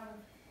conference, Alan?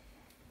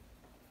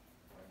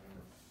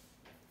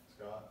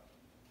 Scott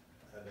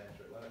had to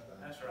answer it last time.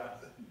 That's right.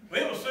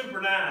 Well, it was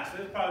super nice. It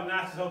was probably the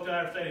nicest hotel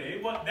I ever stayed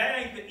in. That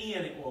ain't the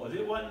inn it was.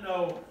 It wasn't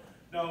no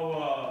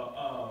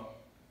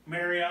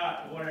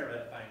Marriott, whatever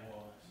that thing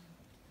was.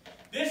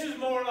 This is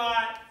more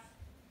like,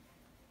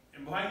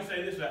 and how you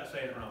say this without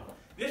saying it wrong?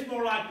 This is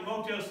more like the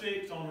Motel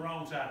 6 on the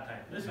wrong side of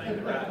town. This ain't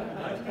the right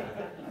place to go.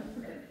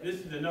 This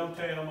is the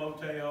no-tail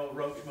motel,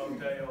 roach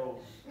motel.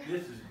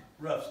 This is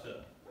rough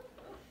stuff.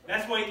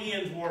 That's the way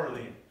inns were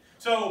then.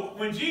 So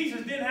when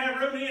Jesus didn't have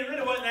room in the inn, it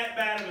really wasn't that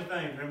bad of a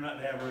thing for him not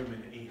to have room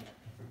in the inn.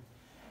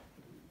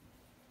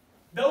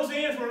 Those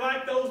inns were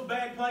like those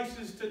bad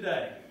places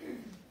today.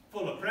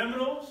 Full of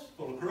criminals,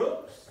 full of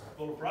crooks,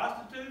 full of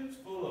prostitutes,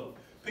 full of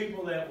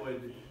people that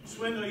would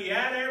swindle you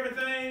out of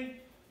everything.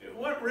 It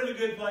weren't really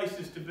good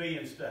places to be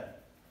and stay.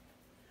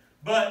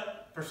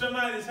 But for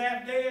somebody that's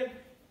half dead,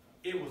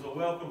 it was a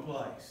welcome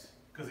place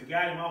because it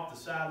got him off the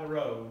side of the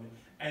road,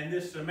 and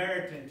this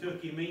Samaritan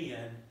took him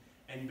in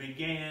and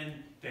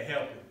began to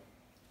help him.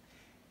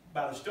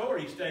 By the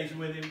story, he stays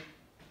with him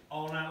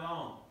all night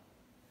long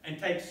and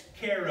takes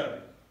care of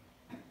him.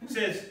 It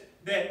says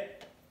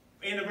that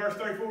in the verse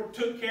 34,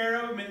 took care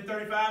of him, in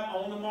 35,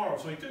 on the morrow.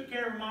 So he took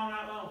care of him all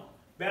night long.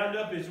 Bound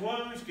up his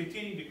wounds,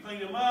 continued to clean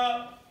him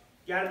up,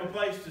 got him a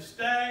place to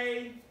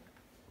stay.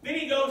 Then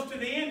he goes to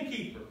the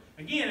innkeeper.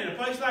 Again, in a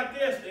place like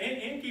this, the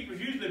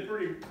innkeeper's usually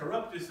pretty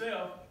corrupt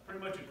himself, pretty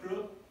much a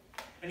crook.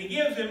 And he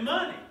gives him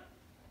money.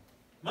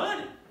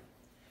 Money.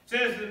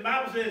 The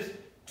Bible says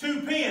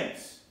 2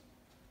 pence.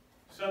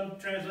 Some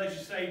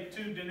translations say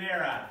 2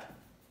 denarii. It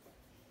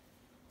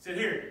said,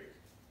 here,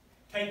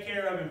 take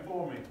care of him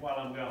for me while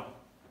I'm gone.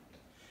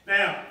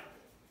 Now,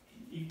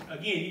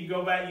 again, you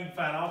go back, you can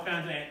find all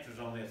kinds of answers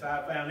on this.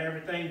 I found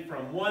everything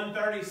from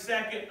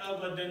 1/32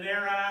 of a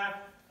denarii,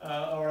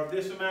 or of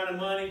this amount of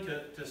money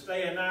to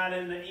stay a night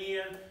in the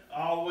inn,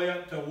 all the way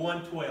up to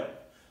 1/12.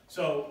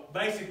 So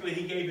basically,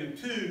 he gave him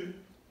 2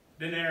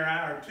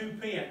 denarii, or 2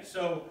 pence.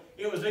 So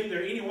it was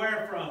either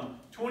anywhere from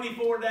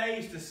 24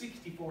 days to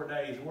 64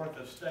 days worth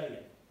of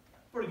staying.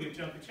 Pretty good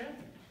chunk of change.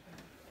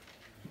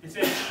 It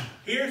says,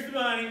 here's the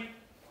money.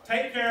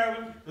 Take care of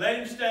him. Let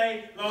him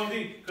stay.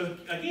 Because,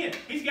 again,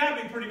 he's got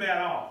to be pretty bad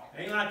off.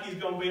 It ain't like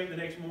he's going to be up the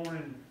next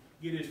morning and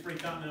get his free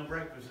continental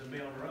breakfast and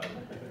be on the road.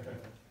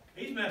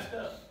 He's messed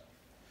up.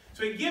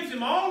 So he gives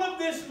him all of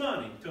this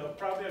money to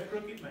probably a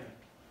crooked man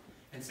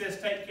and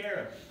says take care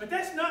of him. But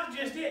that's not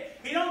just it.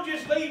 He don't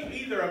just leave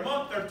either a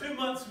month or 2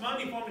 months'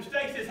 money for him to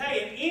stay. He says,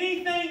 hey, and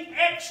anything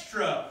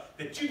extra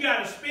that you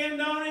got to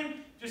spend on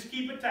him, just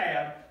keep a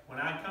tab. When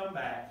I come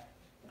back,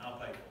 I'll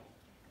pay for it.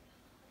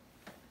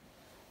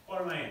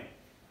 What a man.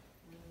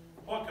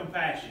 What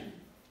compassion.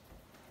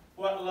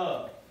 What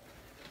love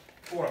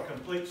for a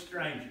complete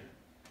stranger.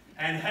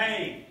 And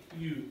hey,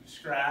 you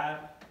scribe,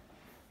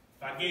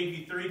 if I gave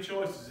you 3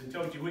 choices and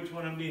told you which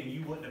one I'm in,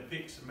 you wouldn't have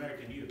picked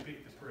Samaritan, you'd have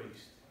picked the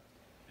priest.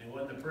 And it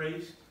wasn't the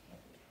priest,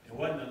 it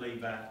wasn't the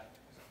Levite,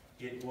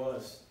 it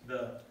was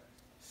the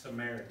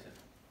Samaritan.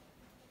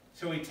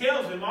 So he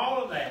tells him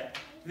all of that.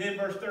 And then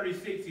verse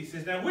 36, he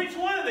says, now which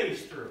one of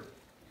these 3?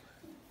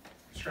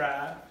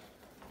 Scribe,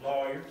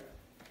 lawyer,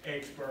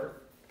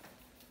 expert,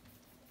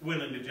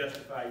 willing to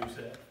justify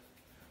yourself.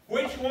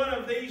 Which one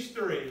of these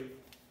 3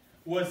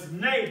 was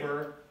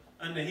neighbor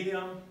unto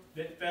him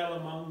that fell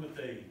among the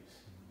thieves?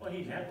 Well, he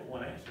didn't have but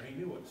one answer. He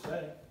knew what to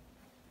say.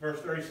 Verse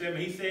 37,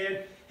 he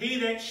said, he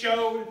that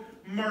showed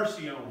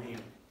mercy on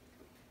him.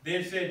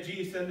 Then said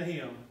Jesus unto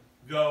him,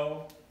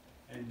 go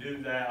and do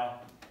thou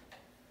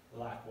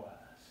likewise.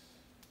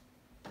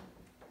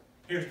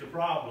 Here's the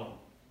problem.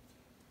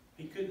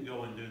 He couldn't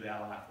go and do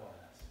thou likewise.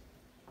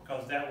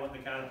 Because that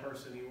wasn't the kind of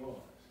person he was.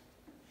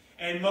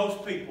 And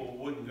most people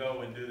wouldn't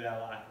go and do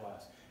that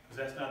likewise. Because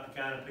that's not the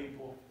kind of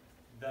people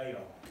they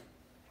are.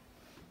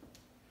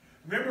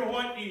 Remember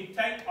what you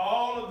take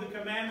all of the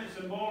commandments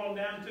and boil them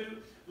down to?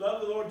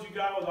 Love the Lord your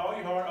God with all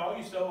your heart, all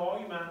your soul, all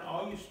your mind,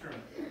 all your strength.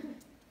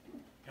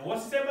 And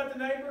what's it say about the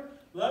neighbor?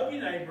 Love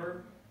your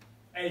neighbor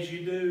as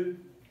you do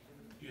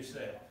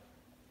yourself.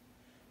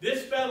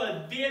 This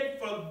fella did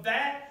for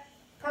that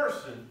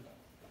person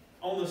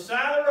on the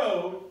side of the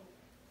road,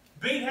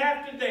 beat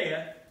half to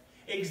death,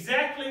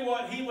 exactly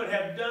what he would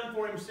have done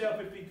for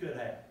himself if he could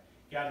have.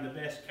 Got him the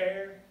best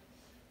care,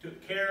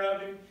 took care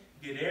of him,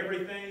 did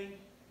everything,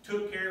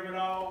 took care of it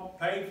all,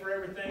 paid for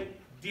everything,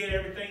 did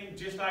everything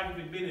just like if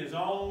it had been his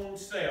own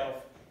self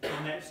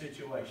in that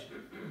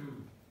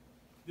situation.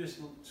 This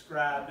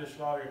scribe, this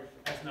lawyer,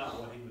 that's not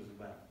what he was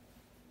about.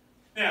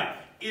 Now,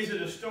 is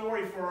it a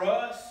story for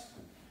us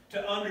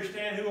to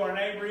understand who our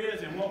neighbor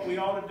is and what we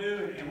ought to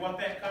do and what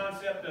that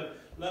concept of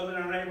loving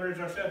our neighbor as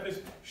ourselves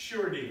is?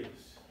 Sure it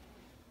is.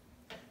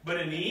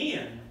 But in the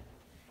end,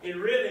 it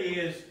really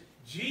is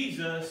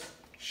Jesus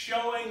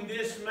showing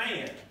this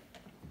man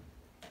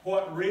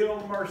what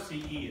real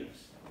mercy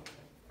is.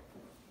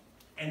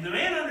 And the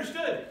man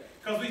understood it.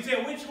 Because we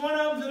said, which one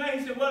of them's the name?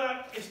 He said,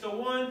 well, it's the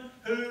one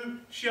who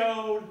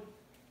showed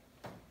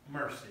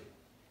mercy.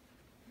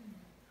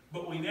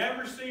 But we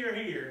never see or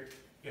hear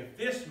if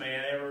this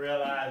man ever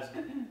realized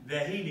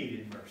that he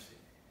needed mercy.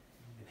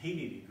 And he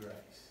needed grace.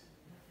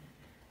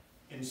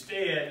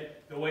 Instead,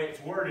 the way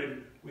it's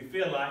worded, we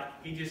feel like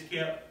he just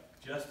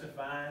kept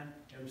justifying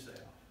himself.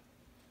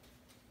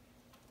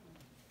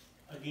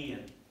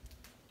 Again,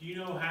 do you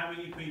know how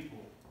many people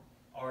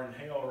are in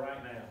hell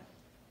right now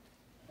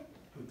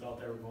who thought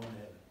they were going to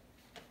heaven?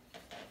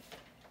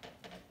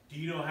 Do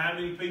you know how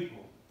many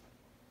people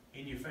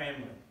in your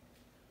family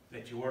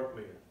that you work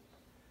with,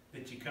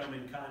 that you come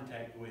in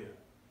contact with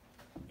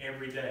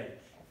every day,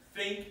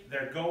 think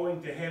they're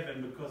going to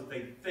heaven because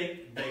they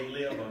think they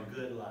live a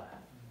good life?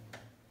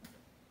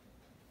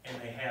 And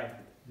they have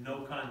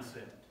no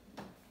concept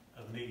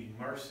of needing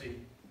mercy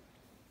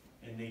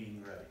and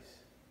needing grace.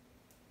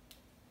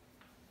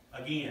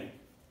 Again,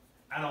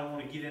 I don't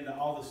want to get into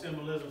all the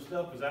symbolism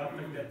stuff because I don't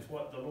think that's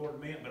what the Lord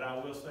meant, but I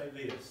will say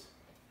this.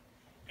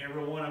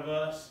 Every one of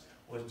us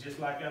was just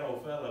like that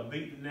old fella,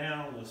 beaten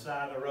down on the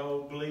side of the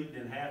road, bleeding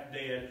and half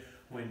dead,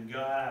 when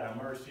God, out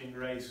of mercy and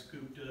grace,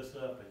 scooped us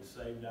up and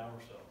saved our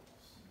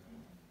souls.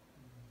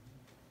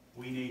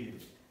 We needed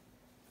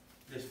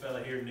it. This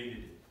fella here needed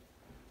it.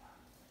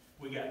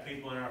 We got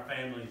people in our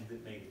families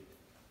that need it.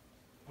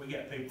 We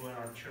got people in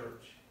our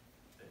church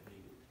that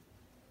need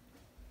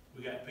it.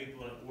 We got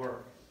people at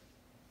work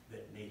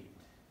that need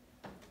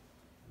it.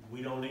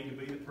 We don't need to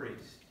be the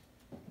priest.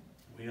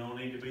 We don't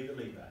need to be the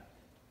Levite.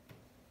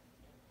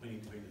 We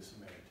need to be the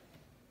Samaritan.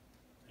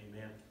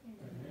 Amen?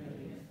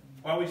 Amen.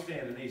 While we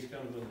stand, Denise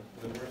comes with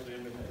a verse of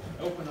invitation.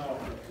 Open the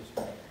altar up this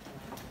morning.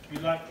 If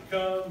you'd like to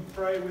come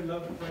pray, we'd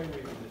love to pray with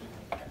you this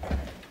morning.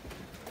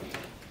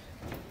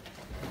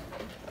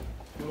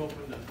 We'll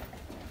open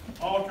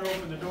the altar,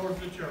 open the doors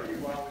of the church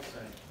while we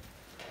sing.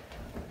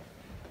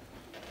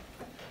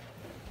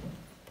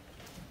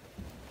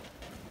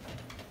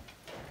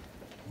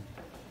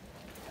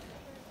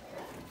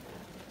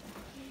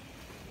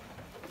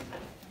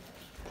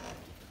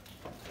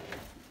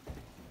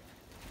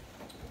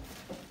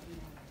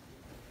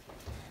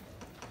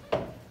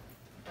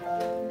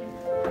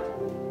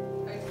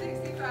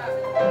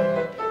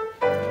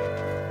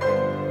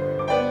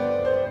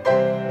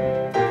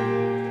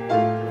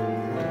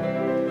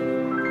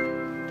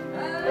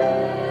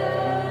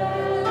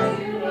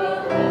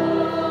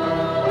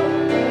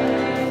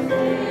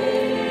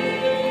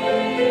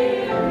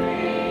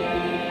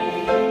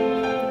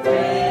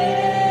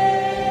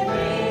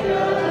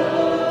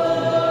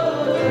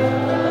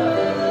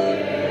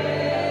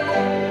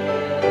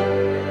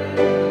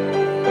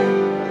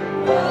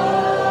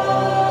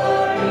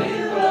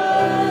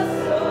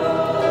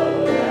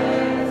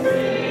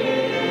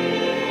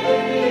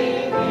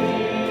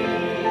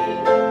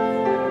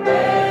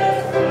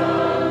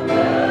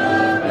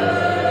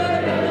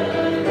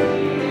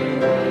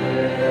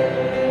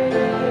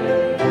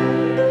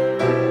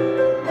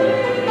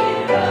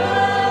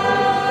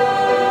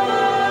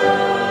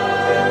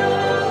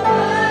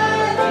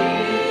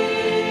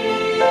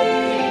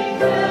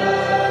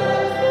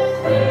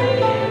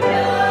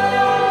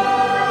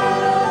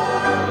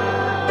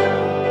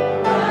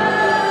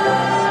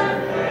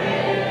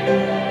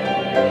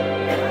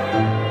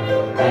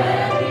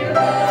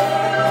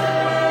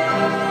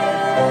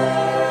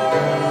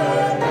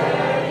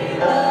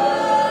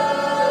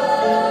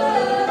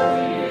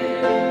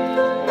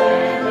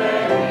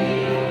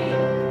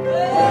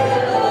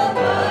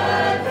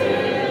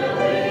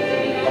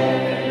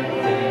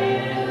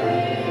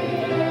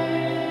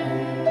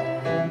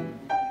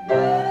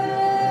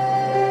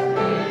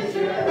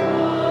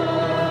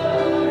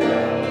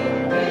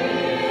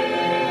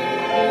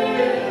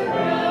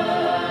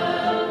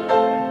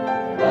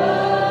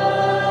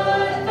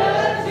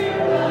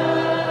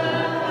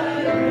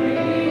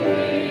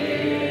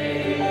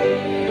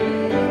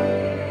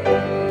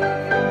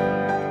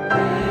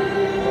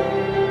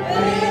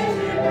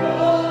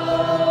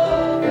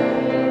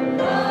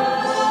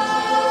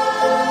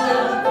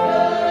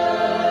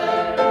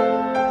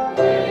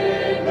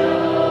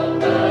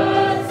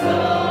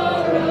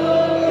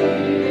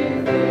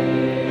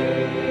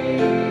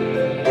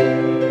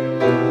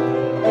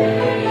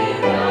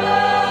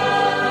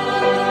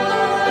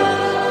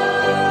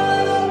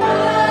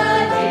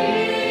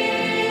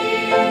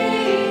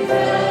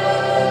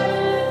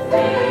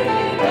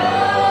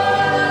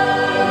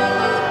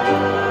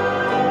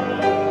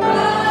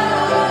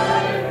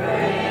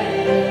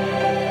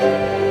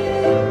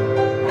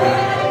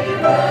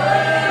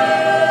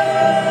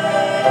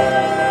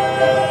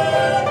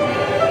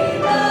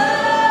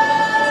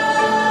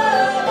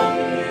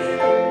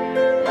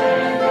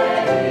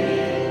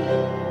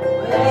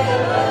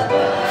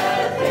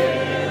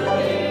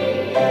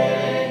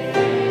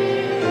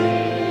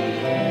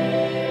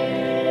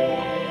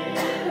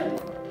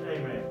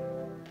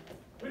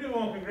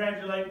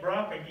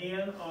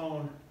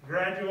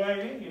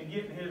 graduating and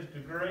getting his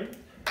degree.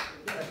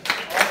 That's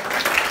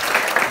awesome.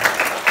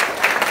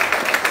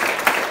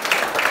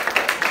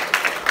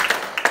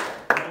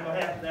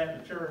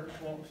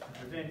 wants to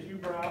present you,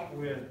 Brock,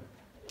 with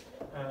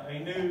a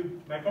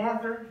new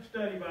MacArthur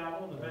Study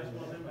Bible, the best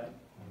one they make.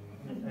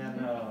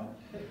 And I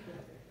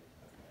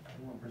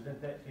want to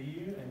present that to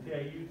you and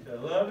tell you to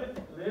love it,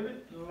 live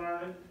it,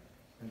 learn it,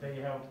 and tell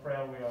you how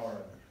proud we are of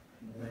it.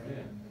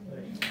 Amen.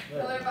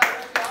 Tell everybody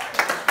what you are.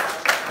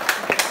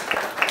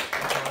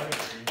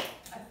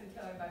 I said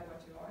tell everybody what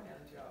you are now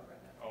that you're all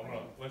right now. Oh, I'm an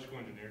electrical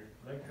engineer.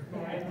 Electrical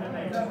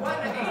engineer. The one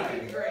that needs to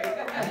be great.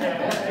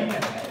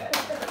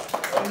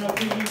 You know,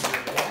 PE.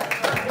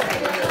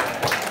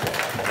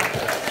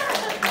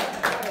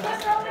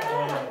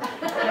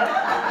 I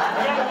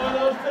got one of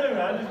those too.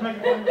 I just make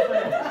one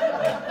mistake.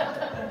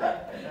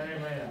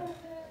 Amen.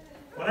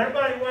 Well,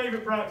 everybody wave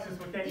at Brock since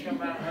we can't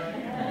come out and hug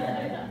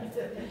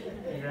you.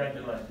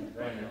 Congratulations.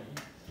 Amen.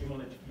 We're going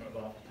to let you keep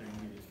off too.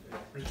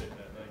 Appreciate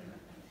that. Thank you.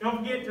 Don't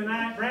forget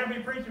tonight, Brad will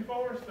be preaching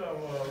for us, so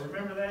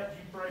remember that.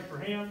 You pray for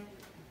him.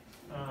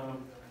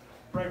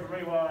 Pray for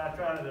me while I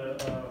try to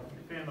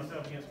defend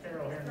myself against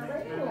Carol here in the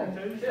next minute or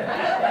two.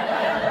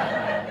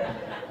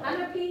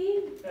 I'm a PE.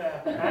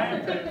 Yeah, I am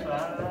too, so I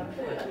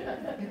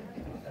understand.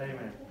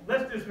 Amen.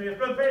 Let's dismiss.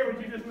 Brother Perry,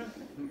 would you dismiss?